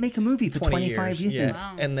And he didn't make a movie for 25 years. Yeah.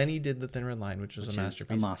 Wow. And then he did the Thin Red Line, which was Which a is a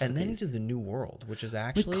masterpiece. And then he masterpiece. did the New World, which is With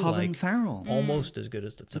actually Colin like Farrell. almost as good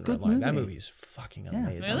as the Thin good Red Line. That movie. movie's fucking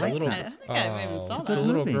amazing. I Really? like The little, that. I don't think I even saw the that.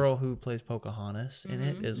 little movie. girl who plays Pocahontas in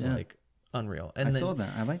it is Yeah. like unreal. And I then saw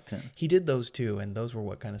that. I liked it. he did those two, and those were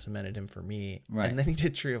what kind of cemented him for me. Right. And then he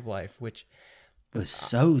did Tree of Life, which It was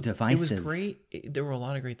so it divisive. was great. There were a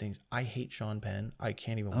lot of great things. I hate Sean Penn. I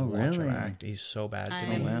can't even Oh, watch him really? act. He's so bad to I'm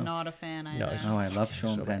me. wow. not a fan either. No, it's Oh, I love fucking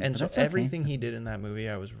Sean so Penn. bad. And but so that's okay. everything he did in that movie,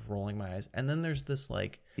 I was rolling my eyes. And then there's this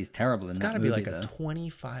like, He's terrible in it's that got to movie. be like a though.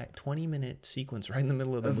 20-minute sequence right in the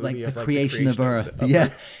middle of the Of, movie like, the creation of Earth. Earth. Yeah.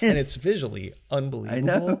 And it's visually unbelievable.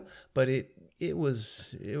 know. But it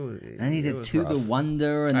was. And he it did was To the rough.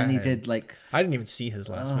 Wonder, and then he I- did like I didn't even see his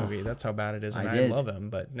last movie. That's how bad it is. And I I, did. love him,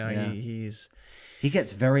 but no, Yeah. he's. he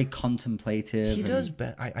gets very contemplative. He and- does.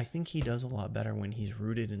 I think he does a lot better when he's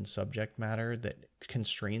rooted in subject matter that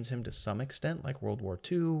constrains him to some extent, like World War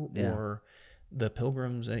II Yeah. or the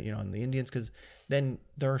Pilgrims, and the Indians, because then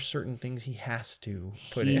there are certain things he has to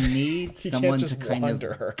put He in. needs He can't someone to just kind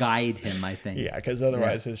wander. of guide him, I think. Yeah, because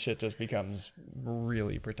otherwise his shit just becomes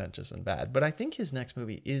really pretentious and bad. But I think his next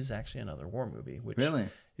movie is actually another war movie, which Really?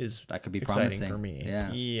 is That could be exciting promising. for me.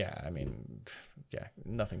 Yeah. I mean,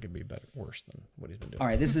 nothing could be worse than what he's been doing. All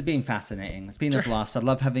right, this has been fascinating. It's been a blast. I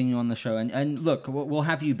love having you on the show. And look, we'll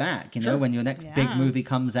have you back, when your next big Yeah. movie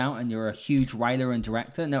comes out and you're a huge writer and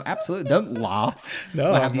director. No, absolutely. Don't laugh.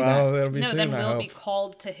 No, we'll have you well, back. that'll be No, soon. then I we'll hope. be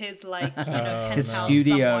called to his penthouse His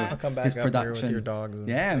studio. I'll somewhere. come back his up production. here with your dogs. And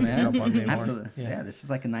Yeah, you can man. Jump on me more. Absolutely. Yeah, this is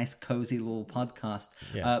like a nice, cozy little podcast.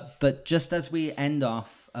 Yeah. But just as we end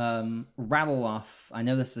off, rattle off, I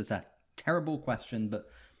know this is a terrible question, but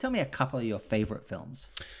tell me a couple of your favorite films.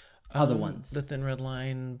 Other ones. The Thin Red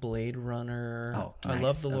Line, Blade Runner. Oh, I nice.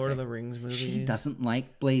 love the Lord of Okay. the Rings movies. She doesn't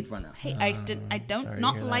like Blade Runner. Hey, I don't sorry to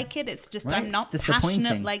not hear that. like it. It's just Right, I'm not it's disappointing.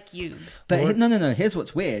 passionate like you. But Lord- no. Here's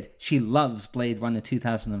what's weird. She loves Blade Runner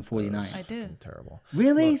 2049. I do. Terrible.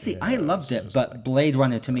 Really? Well, See, yeah, I it's loved it, just but Blade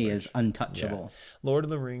Runner to me is Yeah. untouchable. Lord of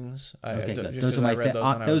the Rings. Okay, good. just Those 'cause are my I read those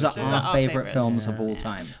when I those was a are kid. our our favorite favorites. films of all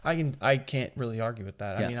time. I can't really argue with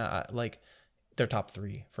that. Yeah. I mean, I like they're top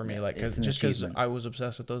 3 for me. Like, it's an just because achievement. I was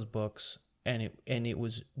obsessed with those books, and it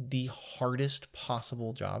was the hardest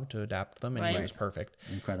possible job to adapt them, and Right. it was perfect.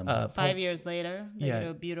 Incredible. 5 years later, they Yeah. do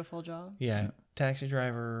a beautiful job. Yeah, Taxi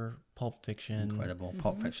Driver, Pulp Fiction, Incredible.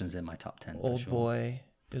 Pulp Fiction's in my top 10 for Old sure. Boy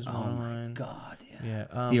is Oh one of my mine. god, yeah.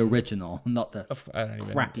 Yeah, The original, not the I don't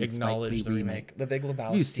even crappy acknowledge Spike the Lee remake. The Big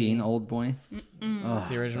Lebowski. You've seen Old Boy? Oh,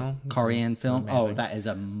 the original Korean It's film? Oh, amazing. that is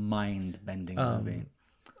a mind-bending movie.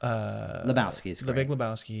 Lebowski is The great. Big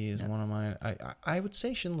Lebowski is one of mine. I would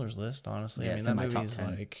say Schindler's List, honestly. Yeah, I mean, it's that in my top movie's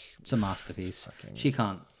 10. like It's a masterpiece. She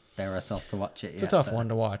can't bear herself to watch it. it's a tough one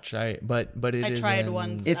to watch. But it I is tried in-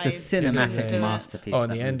 once. It's a I cinematic couldn't do it. masterpiece. Oh,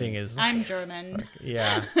 and that the movie. ending is I'm German.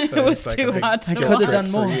 yeah. It so was it's like too a big hard to I watch. could have trick done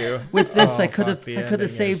for more you. with this. Oh, I could have. fuck, the I could have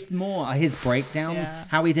ending is- saved more. His breakdown. Yeah.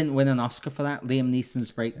 How he didn't win an Oscar for that. Liam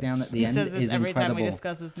Neeson's breakdown at the He end says this is every incredible. time we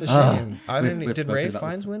discuss this It's a movie. shame. I We've- didn't. we've Did spoken Ray about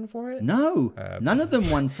Fiennes this. win for it? No, none of them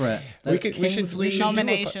won for it. We should. We should. Kingsley- Do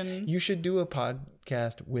Nominations. you should do a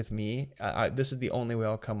podcast with me, this is the only way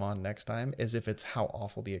I'll come on next time, is if it's how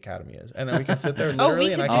awful the Academy is. And then we can sit there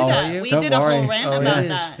literally and I can tell you. We Don't did a whole worry. rant Oh, about it is.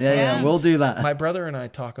 that. Yeah, we'll do that. My brother and I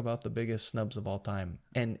talk about the biggest snubs of all time.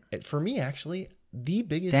 And for me, actually, the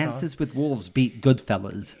biggest... Dances with Wolves beat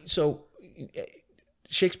Goodfellas. So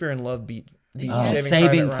Shakespeare in Love beat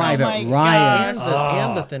Saving Private Oh my Ryan.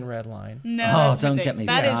 and the Thin Red Line. No, Oh, that's don't get me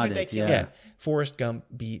That is started, ridiculous. yeah. Yeah. Forrest Gump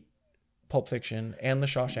beat Pulp Fiction and The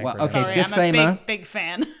Shawshank Well, Redemption. okay, Sorry, disclaimer. I'm a big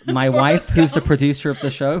fan. My Forrest wife, who's the Gump. producer of the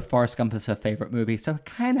show, Forrest Gump is her favorite movie, so I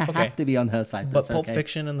kind of have to be on her side. But That's Pulp okay.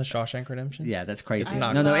 Fiction and The Shawshank Redemption? Yeah, that's crazy. It's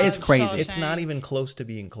not No, it's love crazy. Shawshank. It's not even close to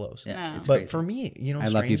being close. Yeah, No. it's But crazy. for me, I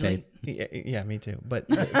love you, strangely, yeah, me too. But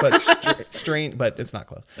strange, but it's not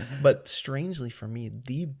close. But strangely for me,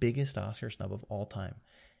 the biggest Oscar snub of all time,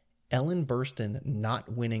 Ellen Burstyn not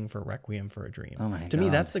winning for Requiem for a Dream. Oh my To me,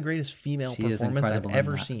 God. that's the greatest female She is performance I've incredible in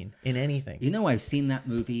ever that. seen in anything. You know, I've seen that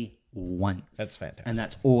movie once. That's fantastic. And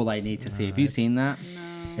that's all I need to see. Have you seen that?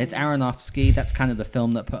 No. It's Aronofsky. That's kind of the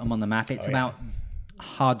film that put him on the map. It's about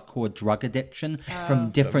hardcore drug addiction from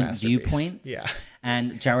different masterpiece. viewpoints. Yeah.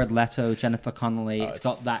 And Jared Leto, Jennifer Connelly. It's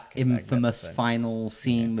got that infamous magnificent. final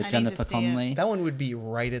scene with I need to Jennifer see it. Connelly. That one would be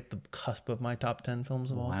right at the cusp of my top 10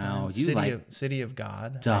 films of all Wow, time. you like City of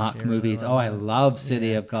God. Dark Actually, I really movies. love Oh, I that. love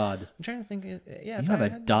City of God. I'm trying to think. Yeah, You if have I a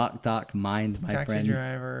had dark mind, my Taxi friend.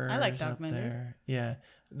 Driver. I like dark up movies. there. Yeah.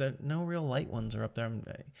 The no real light ones are up there.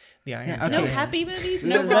 The Iron okay. No Giant. happy movies?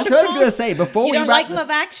 No That's what I was rom-coms? going to say. Before You we don't wrap like the- Love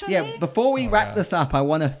Actually? Yeah, before we wrap this up, I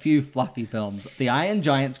want a few fluffy films. The Iron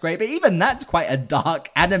Giant's great, but even that's quite a dark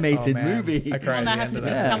animated Man, movie. I cry Well, at that the has end to of be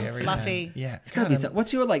that some movie every fluffy. time. Yeah, It's gotta be some-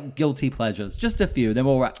 What's your like guilty pleasures? Just a few, then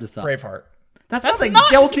we'll wrap this up. Braveheart. That's That's not a not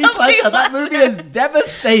guilty guilty pleasure. That movie is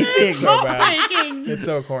devastating. It's So bad. heartbreaking. It's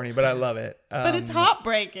so corny, but I love it. But it's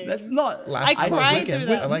heartbreaking. That's not. Last I cried Weekend.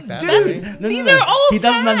 through that. I like that. Dude, movie. no, These are all He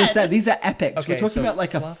doesn't sad. understand. These are epics. Okay, We're talking so about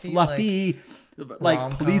like a fluffy, fluffy, like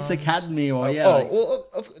Police rom-coms. Academy or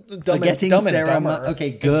Dumb Forgetting and Sarah Dumber. Okay,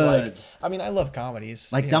 It's good. like- I mean, I love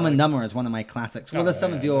comedies. Like you Dumb know, and Dumber is one of my classics. What Oh, are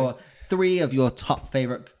some yeah, of your three of your top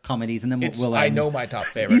favorite comedies? And then we'll I end. know my top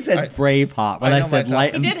favorite. He said Braveheart when I I, know my said top- light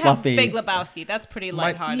He and did have fluffy. Big Lebowski. That's pretty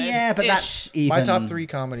lighthearted. Yeah, but that's even my top three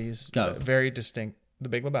comedies. Go. Very distinct. The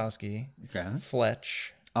Big Lebowski, Okay.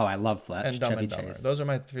 Fletch, Oh, I love Fletch. and Dumb Chevy and Dumber. Chase. Those are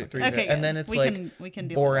my three. Okay, and good. then it's We like can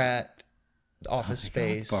deal with Borat, Office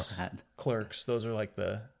Space, Borat. Clerks. Those are like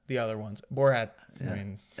the other ones. Borat. I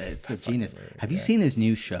mean, It's a genius. Have you seen his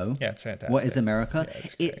new show? yeah, it's fantastic. What is America? Yeah,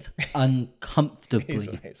 it's it's uncomfortably He's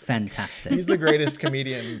amazing. fantastic. He's the greatest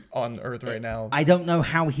comedian on earth right now. I don't know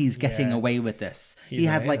how he's getting Yeah. away with this. He He's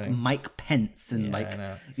had like amazing. Mike Pence and Yeah, like I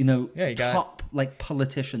know. you know He got- top like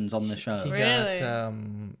politicians on the show.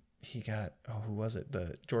 Really? He got who was it?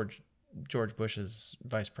 The George Bush's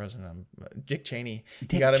vice president, Dick Cheney. He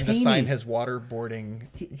Dick got him to Cheney. sign his waterboarding.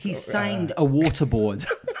 He signed a waterboard.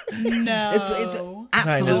 No. it's signed his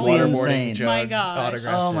absolutely waterboarding insane. jug, My gosh.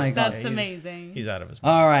 autographed Oh it. my God. That's he's- amazing. He's out of his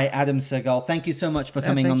mind. All right, Adam Sigal, thank you so much for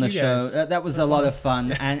coming thank on the you show. guys. That was a lot of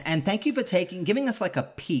fun, and thank you for giving us like a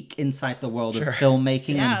peek inside the world of Sure.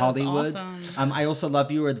 filmmaking Yeah, in that's Hollywood. awesome. I also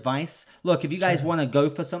love your advice. Look, if you guys want to go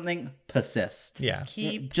for something, persist. Yeah.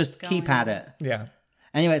 Keep Keep going. at it. Yeah.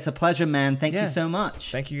 Anyway, it's a pleasure, man. Thank Yeah. you so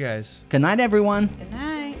much. Thank you guys. Good night, everyone. Good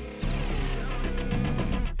night.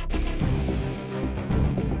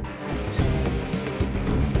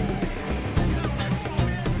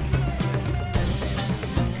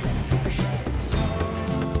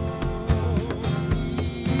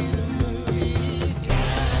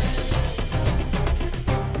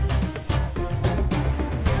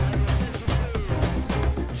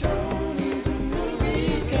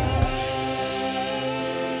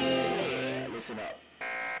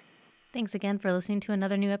 Thanks again for listening to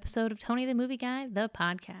another new episode of Tony the Movie Guy, the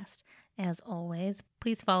podcast. As always,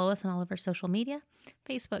 please follow us on all of our social media,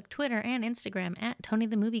 Facebook, Twitter, and Instagram at Tony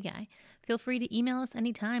the Movie Guy. Feel free to email us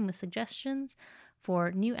anytime with suggestions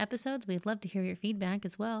for new episodes. We'd love to hear your feedback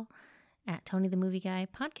as well at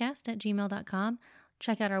TonyTheMovieGuyPodcast@gmail.com.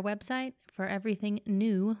 Check out our website for everything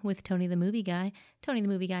new with Tony the Movie Guy,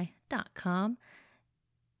 TonyTheMovieGuy.com.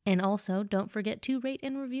 And also, don't forget to rate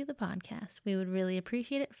and review the podcast. We would really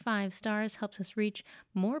appreciate it. 5 stars helps us reach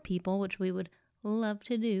more people, which we would love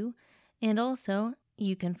to do. And also,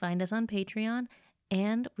 you can find us on Patreon,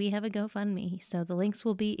 and we have a GoFundMe. So the links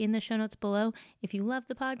will be in the show notes below. If you love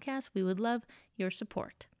the podcast, we would love your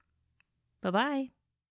support. Bye-bye.